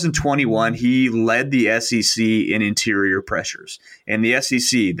 2021, he led the SEC in interior pressures. And the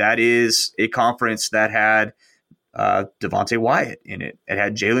SEC, that is a conference that had Devontae Wyatt in it. It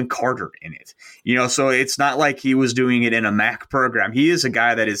had Jalen Carter in it. So it's not like he was doing it in a MAC program. He is a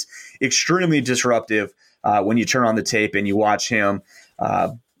guy that is extremely disruptive when you turn on the tape and you watch him.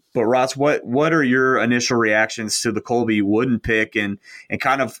 But Ross, what are your initial reactions to the Colby Wooden pick and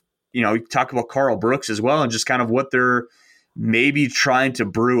kind of, talk about Carl Brooks as well and just kind of what they're maybe trying to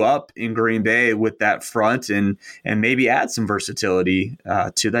brew up in Green Bay with that front and maybe add some versatility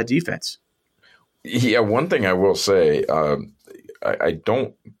to that defense? Yeah, one thing I will say, I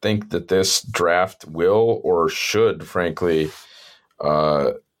don't think that this draft will or should, frankly,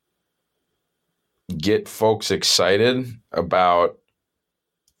 get folks excited about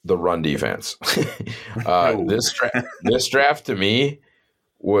the run defense. This draft to me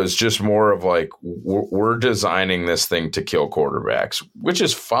was just more of like, we're designing this thing to kill quarterbacks, which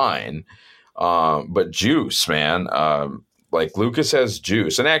is fine. But juice, man, like Lucas has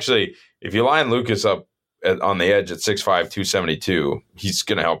juice. And actually, if you line Lucas up on the edge at 6'5", 272, he's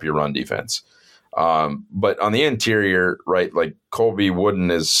going to help your run defense. But on the interior, right, like Colby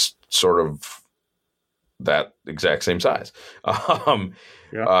Wooden is sort of that exact same size. And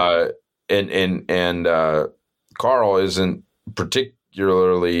Carl isn't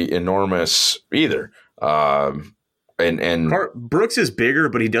particularly enormous either. Brooks is bigger,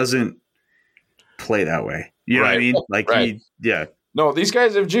 but he doesn't play that way. You know what I mean? Like No, these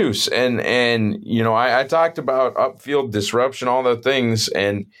guys have juice, and I talked about upfield disruption, all the things,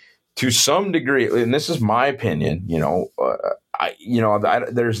 and to some degree, and this is my opinion,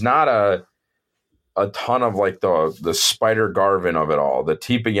 there's not a ton of like the Spider Garvin of it all, the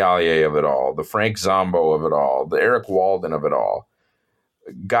Tipa Yalier of it all, the Frank Zombo of it all, the Eric Walden of it all,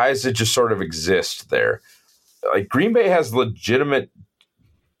 guys that just sort of exist there. Like Green Bay has legitimate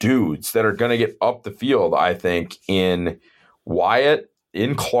dudes that are going to get up the field, I think, in Wyatt,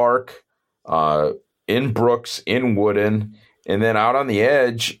 in Clark, in Brooks, in Wooden, and then out on the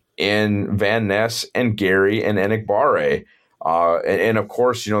edge in Van Ness and Gary and Enikbare. And of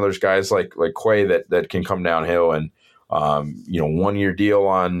course, there's guys like Quay that can come downhill and, 1-year deal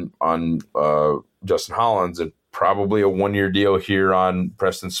on Justin Hollins and probably a 1-year deal here on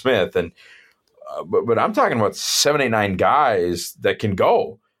Preston Smith. And, but I'm talking about 7, 8, 9 guys that can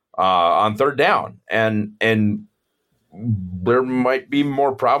go on third down. And there might be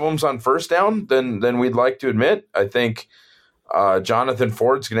more problems on first down than we'd like to admit. I think Jonathan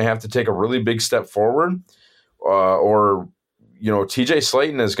Ford's going to have to take a really big step forward, or TJ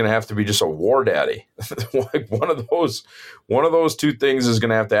Slayton is going to have to be just a war daddy. Like one of those two things is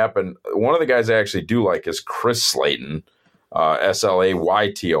going to have to happen. One of the guys I actually do like is Chris Slayton,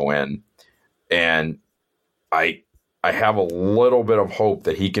 Slayton, and I have a little bit of hope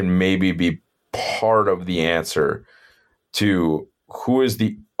that he can maybe be part of the answer to who is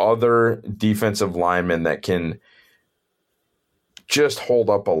the other defensive lineman that can just hold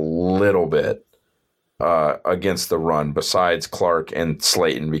up a little bit against the run besides Clark and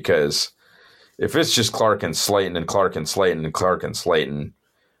Slayton, because if it's just Clark and Slayton and Clark and Slayton and Clark and Slayton,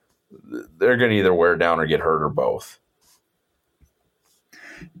 they're going to either wear down or get hurt or both.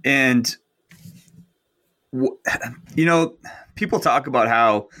 And, people talk about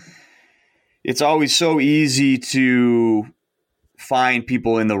how it's always so easy to find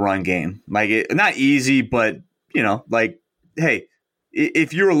people in the run game. Like, not easy, but, hey,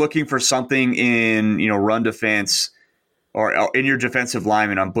 if you were looking for something in, run defense or in your defensive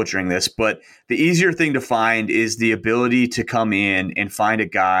lineman, I'm butchering this, but the easier thing to find is the ability to come in and find a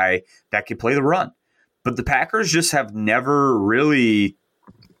guy that can play the run. But the Packers just have never really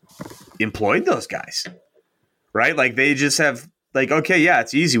employed those guys, right? Like they just have okay, yeah,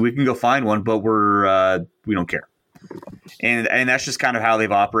 it's easy. We can go find one, but we don't care. And that's just kind of how they've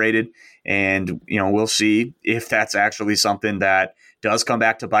operated. And, we'll see if that's actually something that does come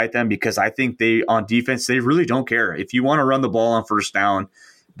back to bite them, because I think on defense, they really don't care. If you want to run the ball on first down,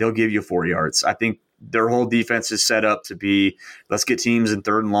 they'll give you 4 yards. I think their whole defense is set up to be, let's get teams in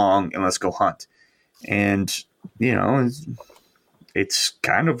 3rd and long and let's go hunt. And, it's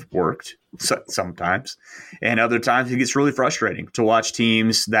kind of worked sometimes. And other times it gets really frustrating to watch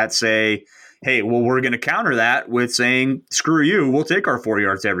teams that say, hey, well, we're going to counter that with saying, screw you, we'll take our 4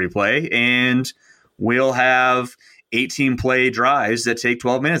 yards every play, and we'll have 18-play drives that take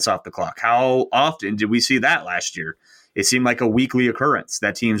 12 minutes off the clock. How often did we see that last year? It seemed like a weekly occurrence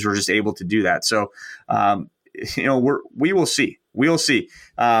that teams were just able to do that. So, we will see. We'll see.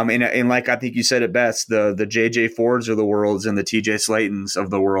 And like I think you said it best, the J.J. Fords of the world and the T.J. Slaytons of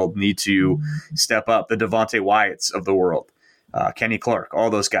the world need to step up, the Devontae Wyatts of the world. Kenny Clark, all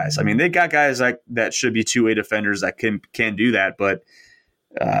those guys. I mean, they got guys that should be two-way defenders that can do that, but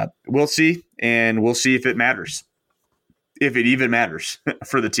we'll see, and we'll see if it matters, if it even matters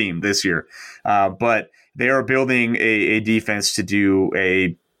for the team this year. But they are building a defense to do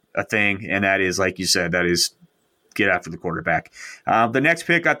a thing, and that is, like you said, that is get after the quarterback. The next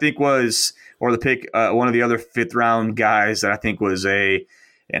pick, I think, one of the other 5th-round guys that I think was an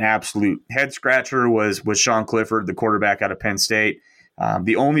absolute head-scratcher was Sean Clifford, the quarterback out of Penn State.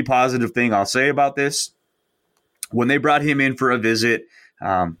 The only positive thing I'll say about this, when they brought him in for a visit,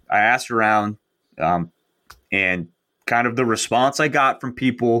 I asked around, and kind of the response I got from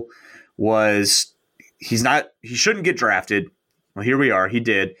people was he shouldn't get drafted. Well, here we are. He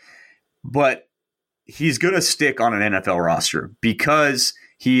did. But he's going to stick on an NFL roster because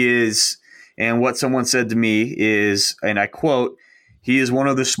he is, and what someone said to me is, and I quote, he is one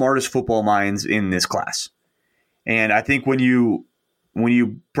of the smartest football minds in this class. And I think when you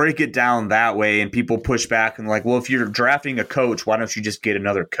break it down that way and people push back and like, well, if you're drafting a coach, why don't you just get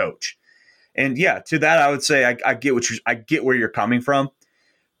another coach? And yeah, to that, I would say I get where you're coming from,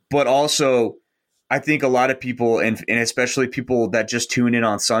 but also I think a lot of people, and especially people that just tune in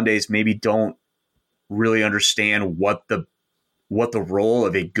on Sundays, maybe don't really understand what the role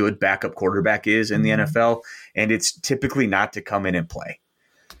of a good backup quarterback is in the NFL, and it's typically not to come in and play.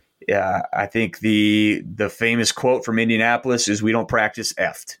 Yeah, I think the famous quote from Indianapolis is, "We don't practice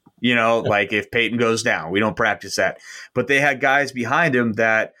effed." Like if Peyton goes down, we don't practice that. But they had guys behind him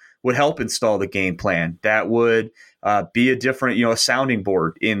that would help install the game plan, that would be a different, a sounding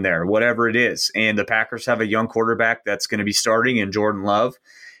board in there, whatever it is. And the Packers have a young quarterback that's going to be starting in Jordan Love.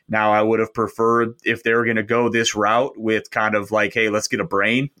 Now, I would have preferred, if they were going to go this route with kind of like, hey, let's get a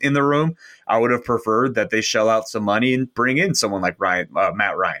brain in the room, I would have preferred that they shell out some money and bring in someone like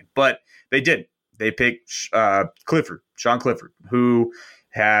Matt Ryan. But they didn't. They picked Sean Clifford, who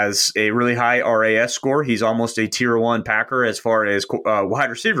has a really high RAS score. He's almost a tier 1 Packer as far as wide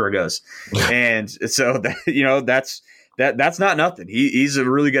receiver goes. And so, that's not nothing. He's a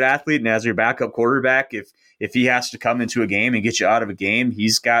really good athlete, and as your backup quarterback, if he has to come into a game and get you out of a game,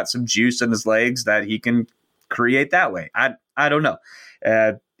 he's got some juice in his legs that he can create that way. I don't know.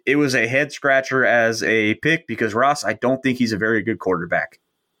 It was a head scratcher as a pick because, Ross, I don't think he's a very good quarterback.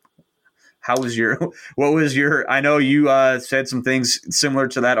 What was your, I know you said some things similar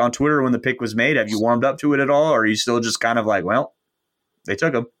to that on Twitter when the pick was made. Have you warmed up to it at all? Or are you still just kind of like, well, they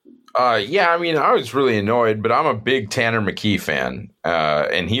took him? Yeah, I mean, I was really annoyed, but I'm a big Tanner McKee fan,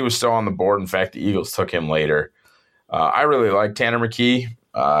 and he was still on the board. In fact, the Eagles took him later. I really like Tanner McKee.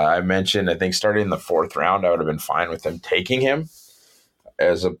 I mentioned, I think starting in the 4th round, I would have been fine with them taking him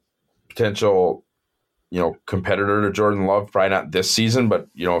as a potential, competitor to Jordan Love. Probably not this season, but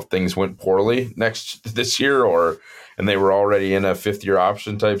if things went poorly this year, and they were already in a 5th-year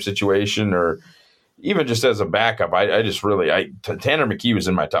option type situation, or even just as a backup, Tanner McKee was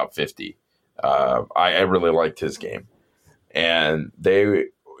in my top 50. I really liked his game. And they,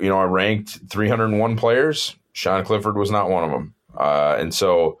 I ranked 301 players. Sean Clifford was not one of them. And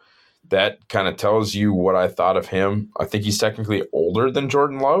so that kind of tells you what I thought of him. I think he's technically older than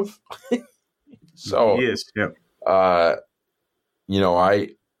Jordan Love. So he is, yeah. I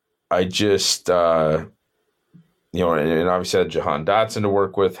just, and obviously had Jahan Dotson to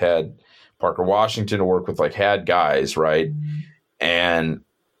work with, had Parker Washington to work with, had guys, right? And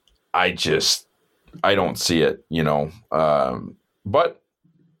I don't see it, but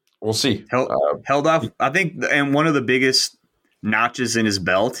we'll see. Held off, I think, and one of the biggest notches in his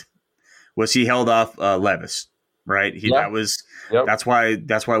belt was he held off Levis, right? That's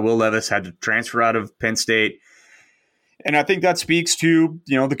why Will Levis had to transfer out of Penn State. And I think that speaks to,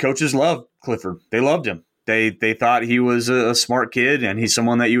 the coaches love Clifford. They loved him. They thought he was a smart kid, and he's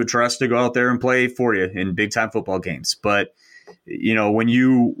someone that you would trust to go out there and play for you in big-time football games. But, when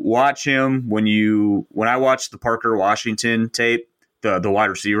you watch him, when I watched the Parker Washington tape, the wide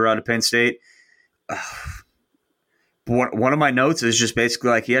receiver out of Penn State, one of my notes is just basically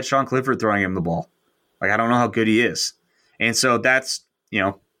like he had Sean Clifford throwing him the ball. Like, I don't know how good he is. And so that's,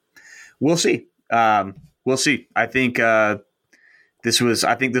 we'll see. We'll see. I think this was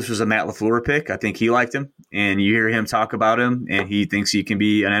a Matt LaFleur pick. I think he liked him, and you hear him talk about him, and he thinks he can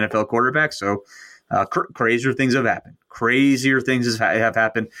be an NFL quarterback. So crazier things have happened. Crazier things have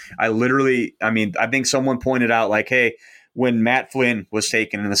happened. I think someone pointed out, like, hey, when Matt Flynn was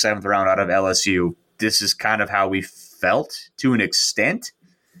taken in the 7th round out of LSU, this is kind of how we felt to an extent,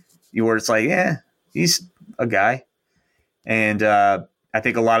 where it's like, yeah, he's a guy. And I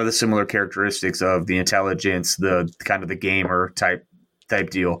think a lot of the similar characteristics of the intelligence, the kind of the gamer type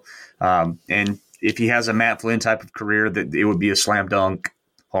deal. And if he has a Matt Flynn type of career, that it would be a slam dunk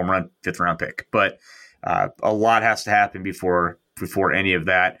home run 5th round pick. But a lot has to happen before any of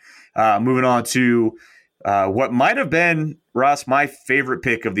that. Moving on to what might have been, Ross, my favorite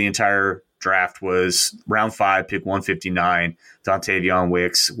pick of the entire draft was round 5, pick 159, Dontayvion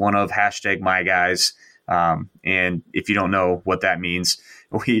Wicks, one of #MyGuys. And if you don't know what that means,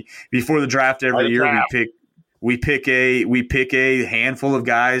 before the draft every year we pick a handful of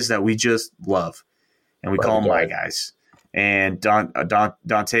guys that we just love, and we call them my guys. And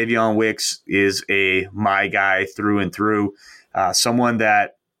Dontayvion Wicks is a my guy through and through. Someone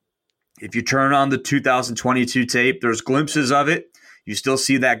that, if you turn on the 2022 tape, there's glimpses of it. You still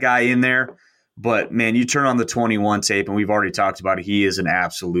see that guy in there. But, man, you turn on the 21 tape, and we've already talked about it. He is an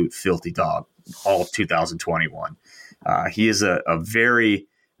absolute filthy dog all of 2021. He is a very,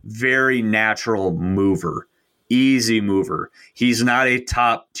 very natural mover, easy mover. He's not a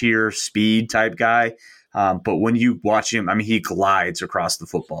top-tier speed type guy, but when you watch him, I mean, he glides across the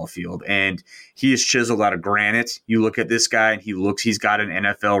football field, and he is chiseled out of granite. You look at this guy, and he's got an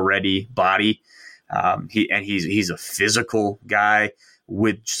NFL-ready body. He's a physical guy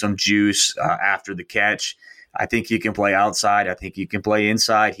with some juice after the catch. I think he can play outside. I think he can play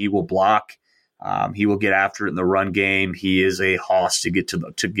inside. He will block. He will get after it in the run game. He is a hoss to get to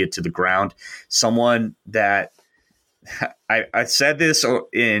the ground. Someone that I said this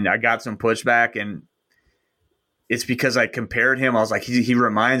and I got some pushback, and it's because I compared him. I was like, he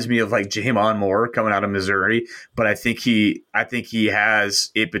reminds me of like J'Mon Moore coming out of Missouri, but I think he has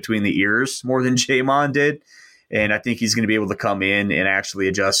it between the ears more than J'Mon did. And I think he's going to be able to come in and actually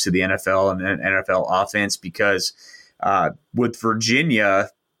adjust to the NFL and an NFL offense, because with Virginia,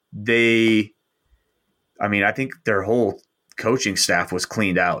 I think their whole coaching staff was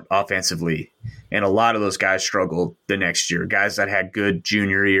cleaned out offensively. And a lot of those guys struggled the next year. Guys that had good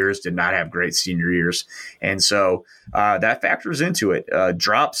junior years did not have great senior years. And so that factors into it.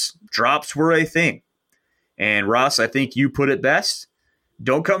 Drops were a thing. And Ross, I think you put it best.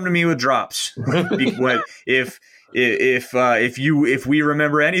 Don't come to me with drops. If we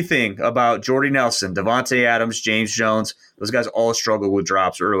remember anything about Jordy Nelson, Devontae Adams, James Jones, those guys all struggled with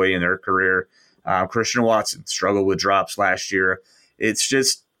drops early in their career. Christian Watson struggled with drops last year. It's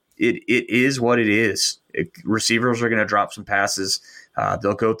just it is what it is. Receivers are going to drop some passes.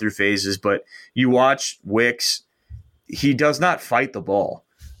 They'll go through phases. But you watch Wicks, he does not fight the ball.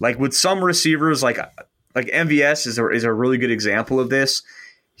 Like with some receivers, like MVS is a really good example of this.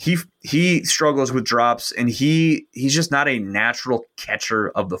 He struggles with drops, and he's just not a natural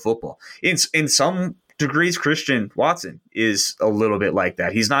catcher of the football. In some degrees, Christian Watson is a little bit like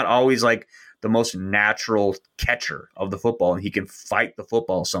that. He's not always like the most natural catcher of the football, and he can fight the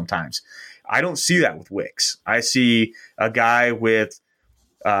football sometimes. I don't see that with Wicks. I see a guy with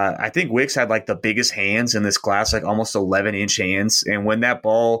I think Wicks had like the biggest hands in this class, like almost 11-inch hands. And when that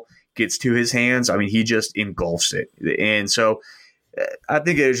ball gets to his hands, I mean, he just engulfs it. And so I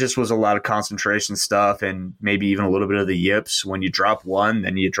think it just was a lot of concentration stuff, and maybe even a little bit of the yips. When you drop one,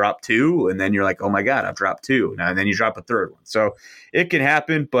 then you drop two, and then you're like, oh my God, I've dropped two. And then you drop a third one. So it can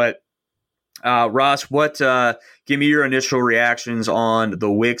happen. But Ross, give me your initial reactions on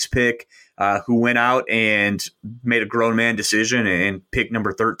the Wicks pick, who went out and made a grown man decision and picked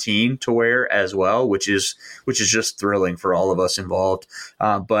number 13 to wear as well, which is just thrilling for all of us involved.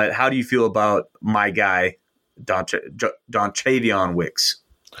 But how do you feel about my guy, Dontayvion Wicks?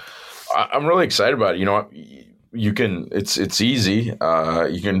 I'm really excited about it. You know, you can. It's easy.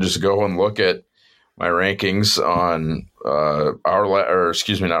 You can just go and look at my rankings on not our lads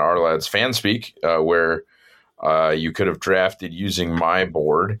Fanspeak, where you could have drafted using my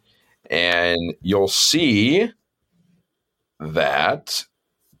board, and you'll see that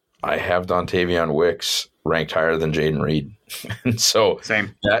I have Dontayvion Wicks ranked higher than Jayden Reed. And so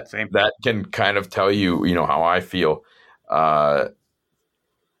same. That can kind of tell you, how I feel. I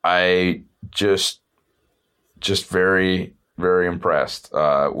just very, very impressed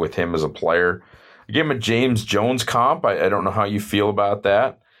with him as a player. I gave him a James Jones comp. I don't know how you feel about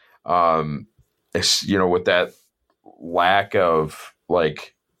that. with that lack of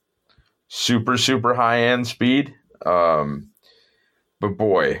like super, super high end speed. But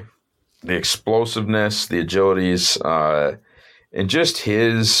boy, the explosiveness, the agilities, and just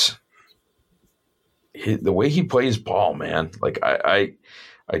the way he plays ball, man. Like I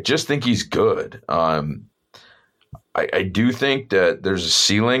just think he's good. I do think that there's a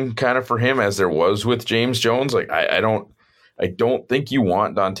ceiling kind of for him as there was with James Jones. Like I don't think you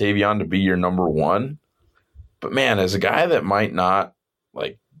want Dontavion to be your number one, but man, as a guy that might not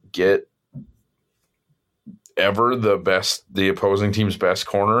like get ever the opposing team's best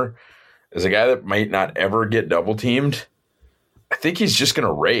corner, as a guy that might not ever get double teamed, I think he's just going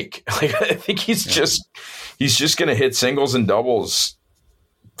to rake. Like I think he's just going to hit singles and doubles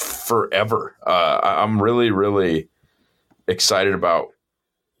forever. I'm really, really excited about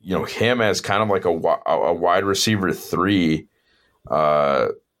him as kind of like a wide receiver 3,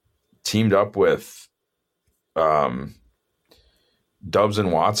 teamed up with Doubs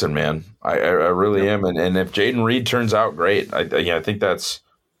and Watson. Man, I really am. And if Jaden Reed turns out great, I think that's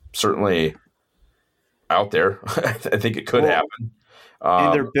certainly out there. I think it could happen.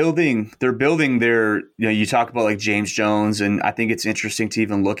 And they're building their, you talk about like James Jones, and I think it's interesting to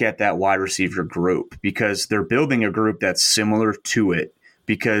even look at that wide receiver group because they're building a group that's similar to it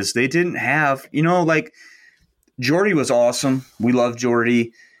because they didn't have, like Jordy was awesome. We love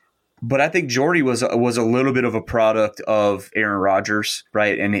Jordy, but I think Jordy was a little bit of a product of Aaron Rodgers,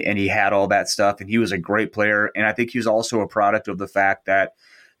 right? And he had all that stuff, and he was a great player. And I think he was also a product of the fact that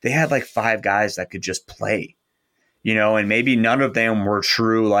they had like 5 guys that could just play. And maybe none of them were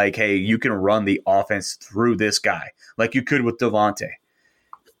true, like, hey, you can run the offense through this guy, like you could with Devontae.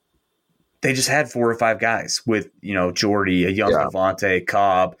 They just had 4 or 5 guys with, Jordy, a young Devontae,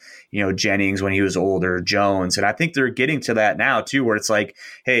 Cobb, Jennings when he was older, Jones. And I think they're getting to that now, too, where it's like,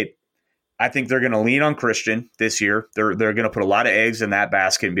 hey, I think they're going to lean on Christian this year. They're going to put a lot of eggs in that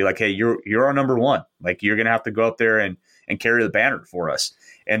basket and be like, hey, you're our number one. Like, you're going to have to go up there and carry the banner for us.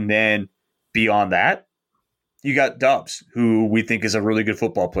 And then beyond that, you got Doubs, who we think is a really good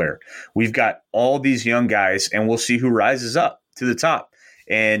football player. We've got all these young guys, and we'll see who rises up to the top.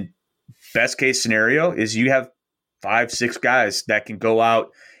 And best case scenario is you have 5, 6 guys that can go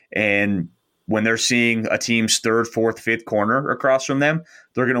out, and when they're seeing a team's 3rd, 4th, 5th corner across from them,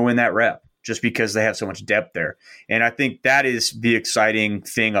 they're going to win that rep just because they have so much depth there. And I think that is the exciting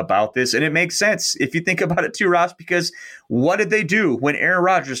thing about this. And it makes sense if you think about it too, Ross, because what did they do when Aaron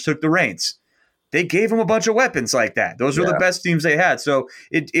Rodgers took the reins? They gave him a bunch of weapons like that. Those were the best teams they had. So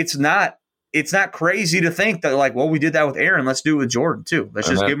it's not crazy to think that, like, well, we did that with Aaron. Let's do it with Jordan, too. Let's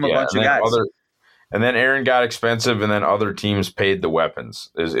just give him a bunch of guys. And then Aaron got expensive, and then other teams paid the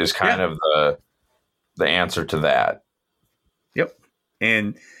weapons is kind of the answer to that. Yep.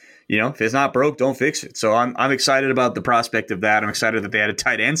 And, if it's not broke, don't fix it. So I'm excited about the prospect of that. I'm excited that they added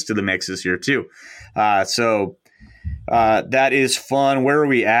tight ends to the mix this year, too. That is fun. Where are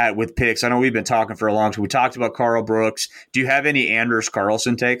we at with picks? I know we've been talking for a long time. We talked about Karl Brooks. Do you have any Anders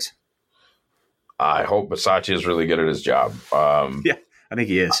Carlson takes? I hope Bisaccia is really good at his job. Yeah, I think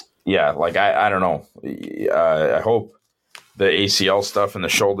he is. Yeah, like I don't know. I hope the ACL stuff and the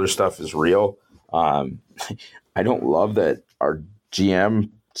shoulder stuff is real. I don't love that our GM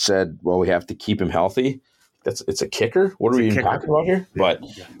said, well, we have to keep him healthy. It's a kicker. What are we even talking about here? But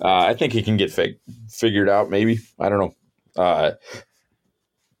I think he can get figured out. Maybe, I don't know.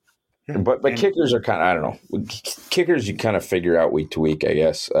 But kickers are kind of, I don't know. Kickers you kind of figure out week to week, I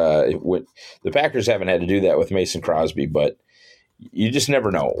guess. The Packers haven't had to do that with Mason Crosby, but you just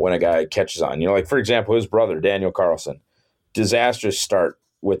never know when a guy catches on. Like, for example, his brother Daniel Carlson, disastrous start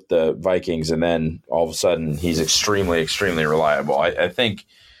with the Vikings, and then all of a sudden he's extremely, extremely reliable. I think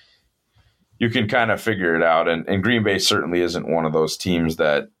you can kind of figure it out. And Green Bay certainly isn't one of those teams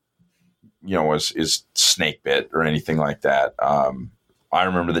that, is snake bit or anything like that. I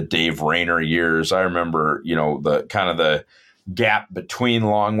remember the Dave Rayner years. I remember, the kind of the gap between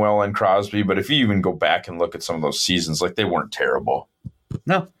Longwell and Crosby. But if you even go back and look at some of those seasons, like, they weren't terrible.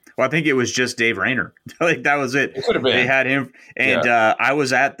 No. Well, I think it was just Dave Rayner. Like, that was it. It could have been. They had him. And I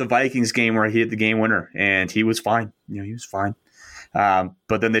was at the Vikings game where he hit the game winner, and he was fine. He was fine.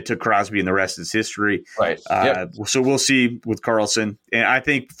 But then they took Crosby, and the rest is history. Right. So we'll see with Carlson. And I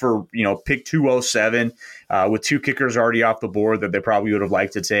think for, pick 207, with 2 kickers already off the board that they probably would have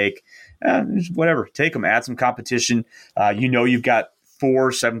liked to take, whatever, take them, add some competition. You've got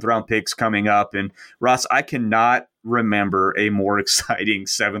 4 7th-round picks coming up. And, Ross, I cannot remember a more exciting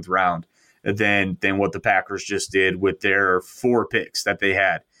 7th round than what the Packers just did with their 4 picks that they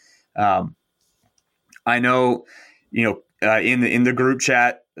had. I know, in the group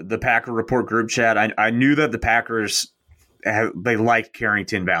chat, the Packer Report group chat, I knew that the Packers, they liked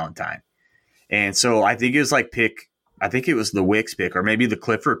Carrington Valentine. And so I think it was the Wicks pick or maybe the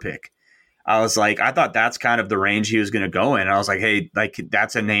Clifford pick. I was like, I thought that's kind of the range he was going to go in. And I was like, hey, like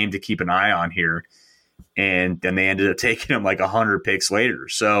that's a name to keep an eye on here. And then they ended up taking him like 100 picks later.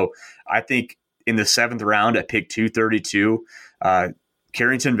 So I think in the 7th round at pick 232,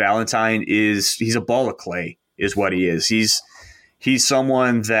 Carrington Valentine he's a ball of clay is what he is. He's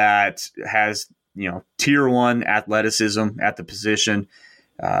someone that has, tier 1 athleticism at the position,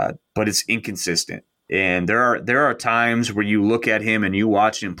 but it's inconsistent. And there are times where you look at him and you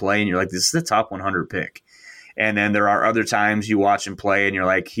watch him play and you're like, this is the top 100 pick. And then there are other times you watch him play and you're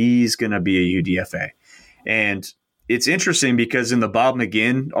like, he's going to be a UDFA. And it's interesting because in the Bob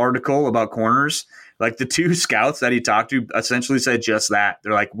McGinn article about corners, like the 2 scouts that he talked to essentially said just that.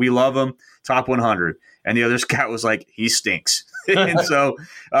 They're like, we love him, top 100. And the other scout was like, he stinks. And so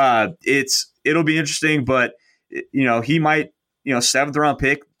it'll be interesting, but he might, 7th round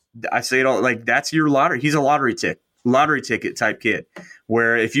pick. I say it all like that's your lottery. He's a lottery ticket type kid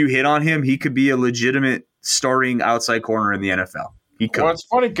where if you hit on him, he could be a legitimate starting outside corner in the NFL. Well, it's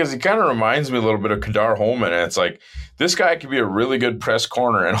funny because he kind of reminds me a little bit of Kadar Holman, and it's like this guy could be a really good press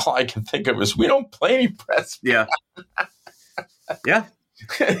corner, and all I can think of is we don't play any press. Yeah, yeah,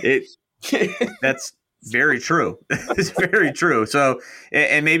 that's very true. It's very true. So,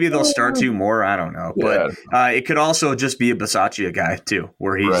 and maybe they'll start to more. I don't know, but it could also just be a Bisaccia guy too,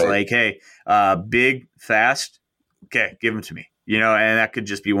 where he's like, hey, big, fast. Okay, give him to me. And that could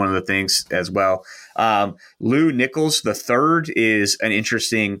just be one of the things as well. Lou Nichols, the third, is an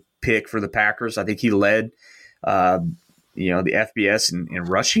interesting pick for the Packers. I think he led, the FBS in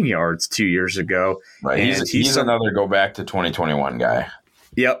rushing yards 2 years ago. Right. He's another go back to 2021 guy.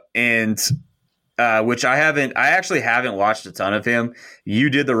 Yep. And which I actually haven't watched a ton of him. You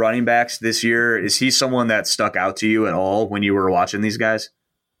did the running backs this year. Is he someone that stuck out to you at all when you were watching these guys?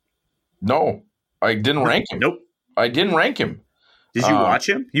 No, I didn't rank him. Nope. I didn't rank him. Did you watch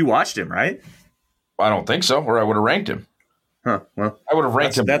him? You watched him, right? I don't think so, or I would have ranked him. Huh. Well, I would have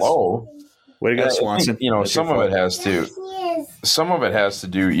ranked him low. Way to go, Swanson. Some of it has to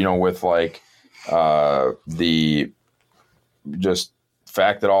do, with like the just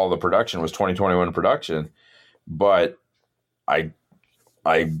fact that all the production was 2021 production, but I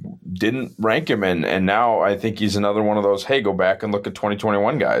didn't rank him, and now I think he's another one of those, hey, go back and look at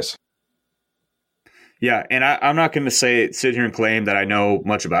 2021 guys. Yeah, and I'm not going to sit here and claim that I know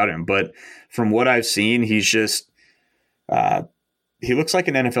much about him, but from what I've seen, he's just he looks like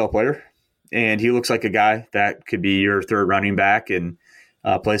an NFL player, and he looks like a guy that could be your third running back and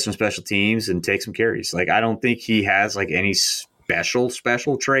play some special teams and take some carries. Like, I don't think he has like any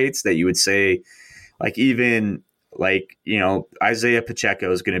special traits that you would say, like even like, Isaiah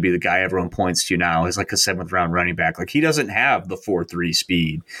Pacheco is going to be the guy everyone points to now as like a 7th round running back. Like, he doesn't have the 4.3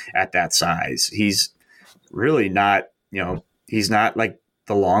 speed at that size. He's really not, he's not like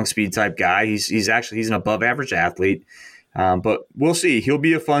the long speed type guy. He's an above average athlete. But we'll see. He'll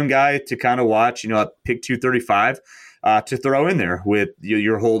be a fun guy to kind of watch, at pick 235 to throw in there with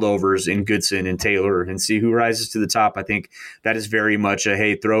your holdovers in Goodson and Taylor and see who rises to the top. I think that is very much a,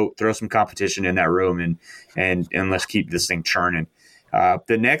 hey, throw some competition in that room and let's keep this thing churning.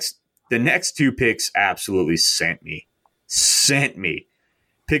 The next 2 picks absolutely sent me.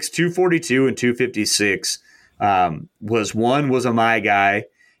 Picks 242 and 256 was a my guy,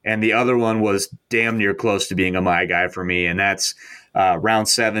 and the other one was damn near close to being a my guy for me, and that's round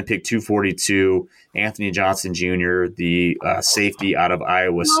 7, pick 242, Anthony Johnson Jr., the safety out of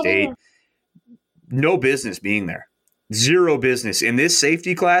Iowa State. No business being there. Zero business. In this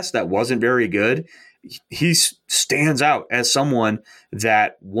safety class that wasn't very good, he stands out as someone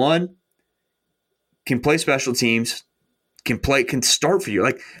that, one, can play special teams, can start for you.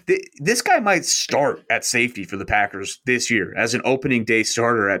 Like this guy might start at safety for the Packers this year as an opening day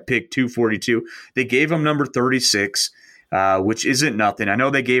starter at pick 242. They gave him number 36, which isn't nothing. I know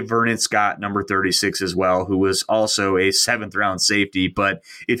they gave Vernon Scott number 36 as well, who was also a 7th round safety, but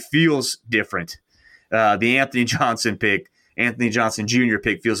it feels different. The Anthony Johnson Jr.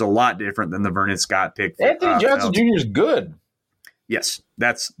 pick feels a lot different than the Vernon Scott pick. Anthony Johnson Jr. is good. Yes,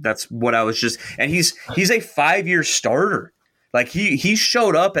 that's what I was just, and he's a 5-year starter. Like he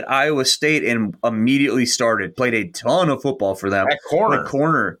showed up at Iowa State and immediately started, played a ton of football for them. At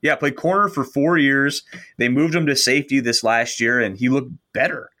corner. Played corner for 4 years. They moved him to safety this last year, and he looked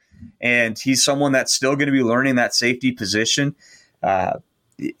better. And he's someone that's still going to be learning that safety position. That's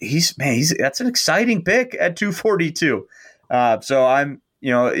an exciting pick at 242. So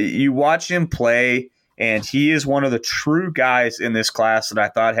you watch him play. And he is one of the true guys in this class that I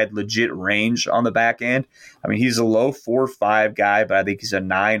thought had legit range on the back end. I mean, he's a low 4.5 guy, but I think he's a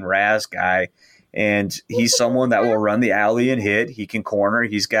 9 RAS guy. And he's someone that will run the alley and hit. He can corner.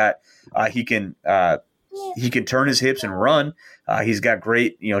 He's got he can turn his hips and run. He's got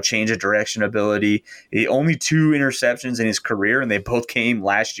great, change of direction ability. Only 2 interceptions in his career, and they both came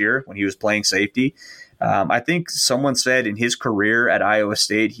last year when he was playing safety. I think someone said in his career at Iowa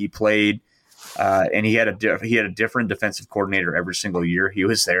State he played, and he had a different defensive coordinator every single year he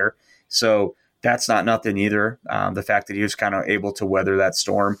was there. So that's not nothing either. The fact that he was kind of able to weather that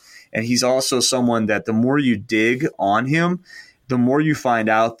storm, and he's also someone that the more you dig on him, the more you find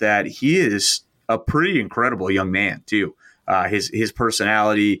out that he is a pretty incredible young man too. His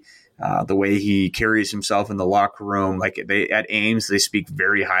personality, the way he carries himself in the locker room, like at Ames, they speak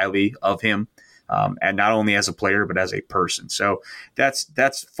very highly of him, and not only as a player but as a person. So that's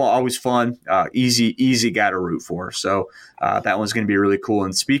always fun. Easy guy to root for. So that one's going to be really cool.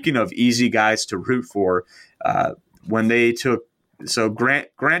 And speaking of easy guys to root for, when they took Grant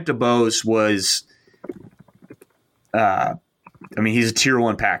DuBose was. He's a tier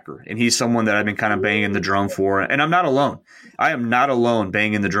 1 Packer, and he's someone that I've been kind of banging the drum for. And I'm not alone. I am not alone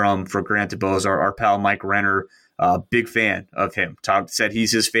banging the drum for Grant DuBose. Our pal Mike Renner, big fan of him. Said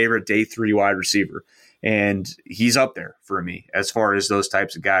he's his favorite day 3 wide receiver, and he's up there for me as far as those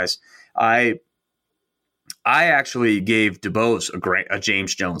types of guys. I actually gave DuBose a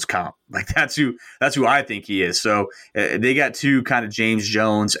James Jones comp. Like that's who I think he is. So they got 2 kind of James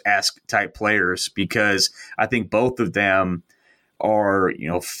Jones-esque type players because I think both of them are,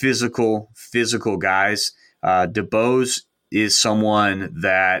 physical guys. DuBose is someone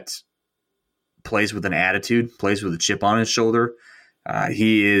that plays with an attitude, plays with a chip on his shoulder.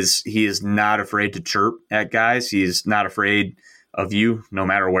 He is not afraid to chirp at guys. He is not afraid of you, no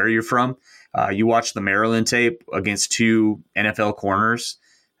matter where you're from. You watch the Maryland tape against 2 NFL corners,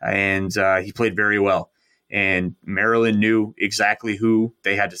 and he played very well. And Maryland knew exactly who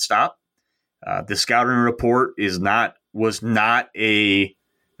they had to stop. The scouting report was not a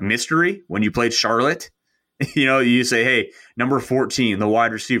mystery when you played Charlotte. You say, hey, number 14, the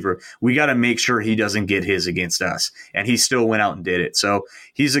wide receiver, we got to make sure he doesn't get his against us. And he still went out and did it. So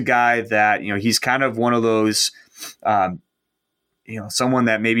he's a guy that, he's kind of one of those, someone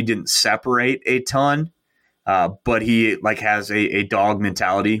that maybe didn't separate a ton, but he has a dog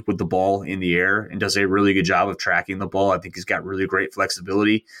mentality with the ball in the air and does a really good job of tracking the ball. I think he's got really great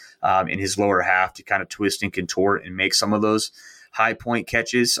flexibility in his lower half to kind of twist and contort and make some of those high point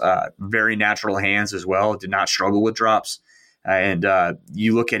catches. Very natural hands as well. Did not struggle with drops. And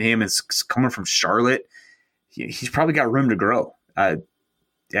you look at him as coming from Charlotte, he's probably got room to grow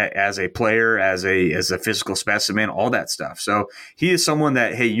as a player, as a physical specimen, all that stuff. So he is someone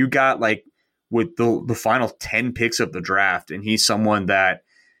that, hey, you got with the final 10 picks of the draft, and he's someone that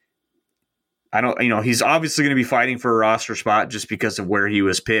he's obviously going to be fighting for a roster spot just because of where he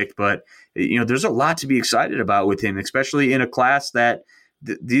was picked, but there's a lot to be excited about with him, especially in a class that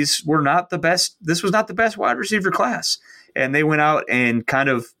this was not the best wide receiver class. And they went out and kind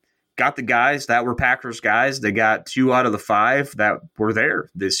of got the guys that were Packers guys. They got 2 out of the 5 that were there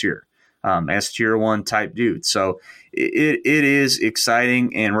this year as tier 1 type dudes. So it is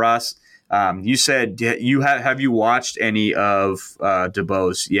exciting. And Ross, you said have you watched any of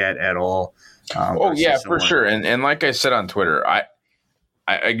DuBose yet at all? Yeah, for sure. And like I said on Twitter,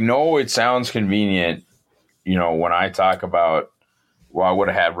 I know it sounds convenient, when I talk about, well, I would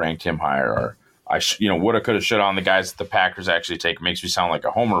have ranked him higher, or I would have, could have, should on the guys that the Packers actually take. It makes me sound like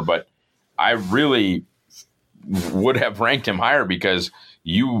a homer, but I really would have ranked him higher because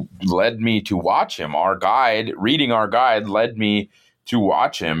you led me to watch him. Reading our guide led me to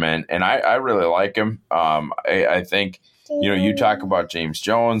watch him, and I really like him. I think, you talk about James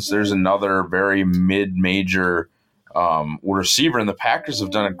Jones. There's another very mid-major receiver, and the Packers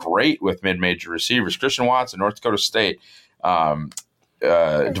have done it great with mid-major receivers. Christian Watson, North Dakota State.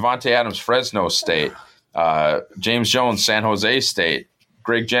 Devontae Adams, Fresno State. James Jones, San Jose State.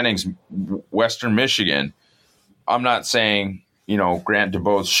 Greg Jennings, Western Michigan. I'm not saying, Grant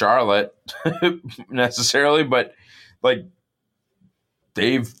DuBose, Charlotte necessarily, but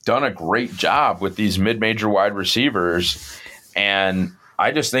they've done a great job with these mid-major wide receivers. And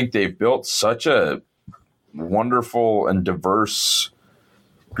I just think they've built such a wonderful and diverse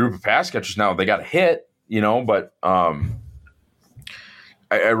group of pass catchers. Now they got hit, but I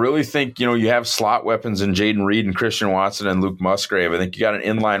really think, you have slot weapons in Jaden Reed and Christian Watson and Luke Musgrave. I think you got an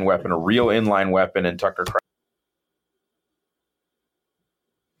inline weapon, a real inline weapon in Tucker Kraft.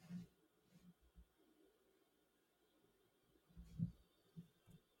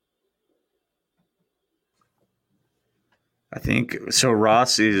 think so.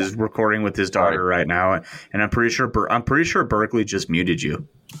 Ross is recording with his daughter right now, and I'm pretty sure Berkeley just muted you.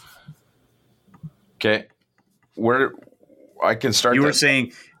 Okay, where I can start. You were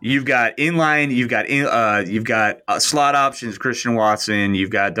saying you've got inline, you've got slot options, Christian Watson, you've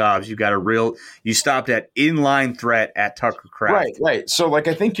got Dobbs, you stopped at inline threat at Tucker Kraft. Right. So, like,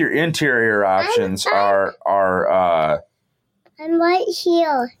 I think your interior options are. I'm right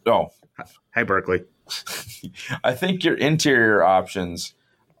here. Oh, hi Berkeley. I think your interior options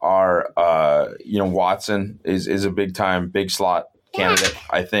are, Watson is a big slot candidate.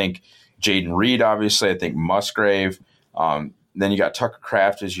 I think Jaden Reed, obviously. I think Musgrave. Then you got Tucker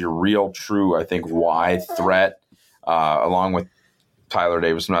Kraft as your real, true, I think, Y threat, along with Tyler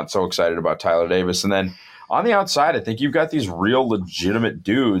Davis. I'm not so excited about Tyler Davis. And then on the outside, I think you've got these real legitimate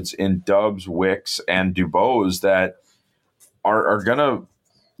dudes in Dubs, Wicks, and Dubose that are going to,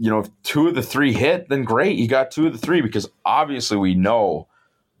 if 2 of the 3 hit, then great. You got 2 of the 3 because obviously we know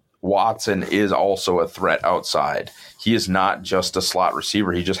Watson is also a threat outside. He is not just a slot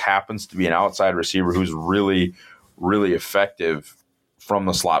receiver. He just happens to be an outside receiver who's really, really effective from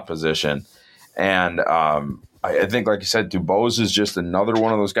the slot position. And I think, like you said, Dubose is just another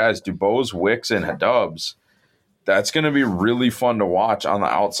one of those guys. Dubose, Wicks, and Dubs. That's going to be really fun to watch on the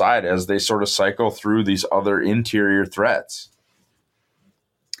outside as they sort of cycle through these other interior threats.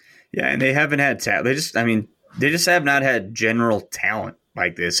 Yeah, and they haven't had talent. They just have not had general talent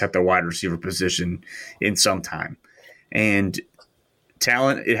like this at the wide receiver position in some time. And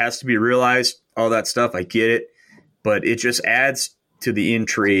talent, it has to be realized, all that stuff, I get it. But it just adds to the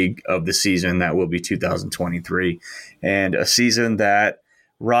intrigue of the season that will be 2023. And a season that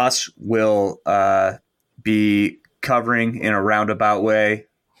Ross will be covering in a roundabout way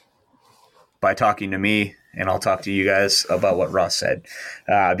by talking to me, and I'll talk to you guys about what Ross said,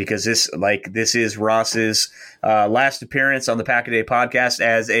 because this is Ross's last appearance on the Pack a Day podcast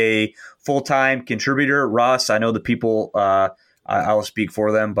as a full-time contributor. Ross, I know the people. I will speak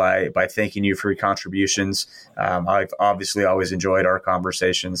for them by thanking you for your contributions. I've obviously always enjoyed our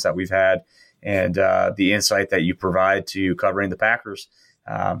conversations that we've had and the insight that you provide to covering the Packers.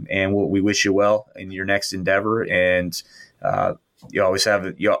 And we wish you well in your next endeavor. And you always have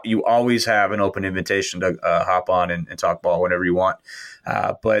an open invitation to hop on and talk ball whenever you want.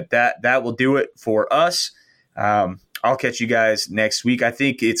 But that will do it for us. I'll catch you guys next week. I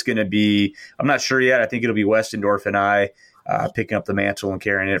think it's going to be – I'm not sure yet. I think it'll be Westendorf and I picking up the mantle and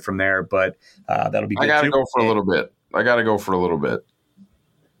carrying it from there. But that'll be good. I got to go for a little bit. You got to go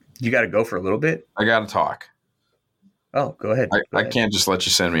for a little bit? I got to talk. Oh, go ahead. I can't just let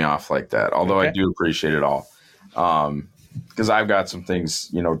you send me off like that, although okay. I do appreciate it all. Because I've got some things,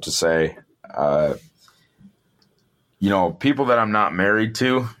 to say. People that I'm not married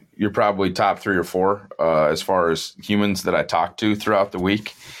to, you're probably top 3 or 4 as far as humans that I talk to throughout the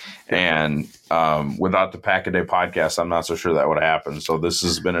week. And without the Pack a Day podcast, I'm not so sure that would happen. So this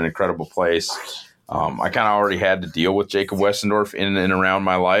has been an incredible place. I kind of already had to deal with Jacob Westendorf in and around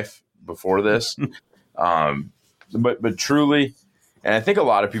my life before this. But truly, and I think a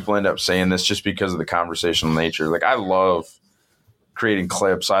lot of people end up saying this just because of the conversational nature. Like, I love creating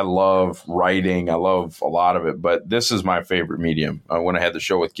clips. I love writing. I love a lot of it. But this is my favorite medium. When I had the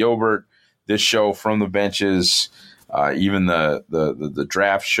show with Gilbert, this show from the benches, even the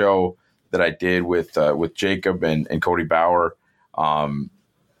draft show that I did with Jacob and Cody Bauer,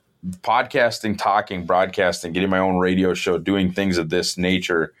 podcasting, talking, broadcasting, getting my own radio show, doing things of this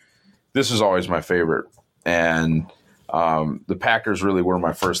nature. This is always my favorite. And the Packers really were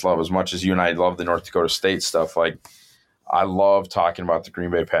my first love. As much as you and I love the North Dakota State stuff, like, I love talking about the Green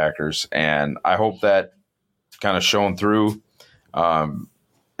Bay Packers, and I hope that kind of shown through. And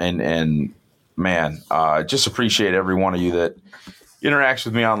man, just appreciate every one of you that interacts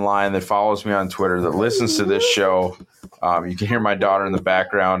with me online, that follows me on Twitter, that listens to this show. You can hear my daughter in the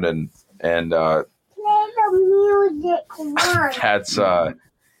background, and play the music. Come on.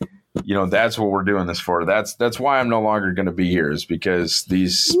 That's what we're doing this for. That's why I'm no longer going to be here, is because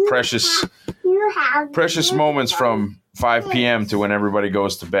these precious moments from 5 p.m. to when everybody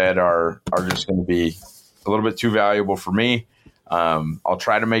goes to bed are just going to be a little bit too valuable for me. I'll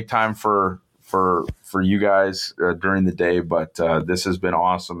try to make time for you guys during the day, but this has been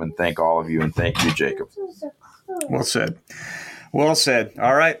awesome, and thank all of you, and thank you, Jacob. Well said.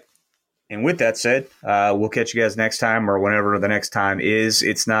 All right. And with that said, we'll catch you guys next time, or whenever the next time is.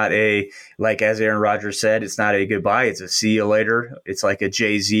 It's not as Aaron Rodgers said, it's not a goodbye. It's a see you later. It's like a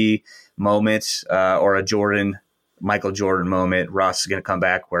Jay-Z moment or a Michael Jordan moment. Ross is going to come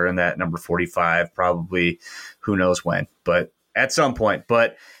back wearing that number 45, probably who knows when, but at some point.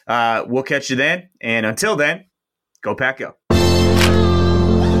 But we'll catch you then. And until then, go Pack Go.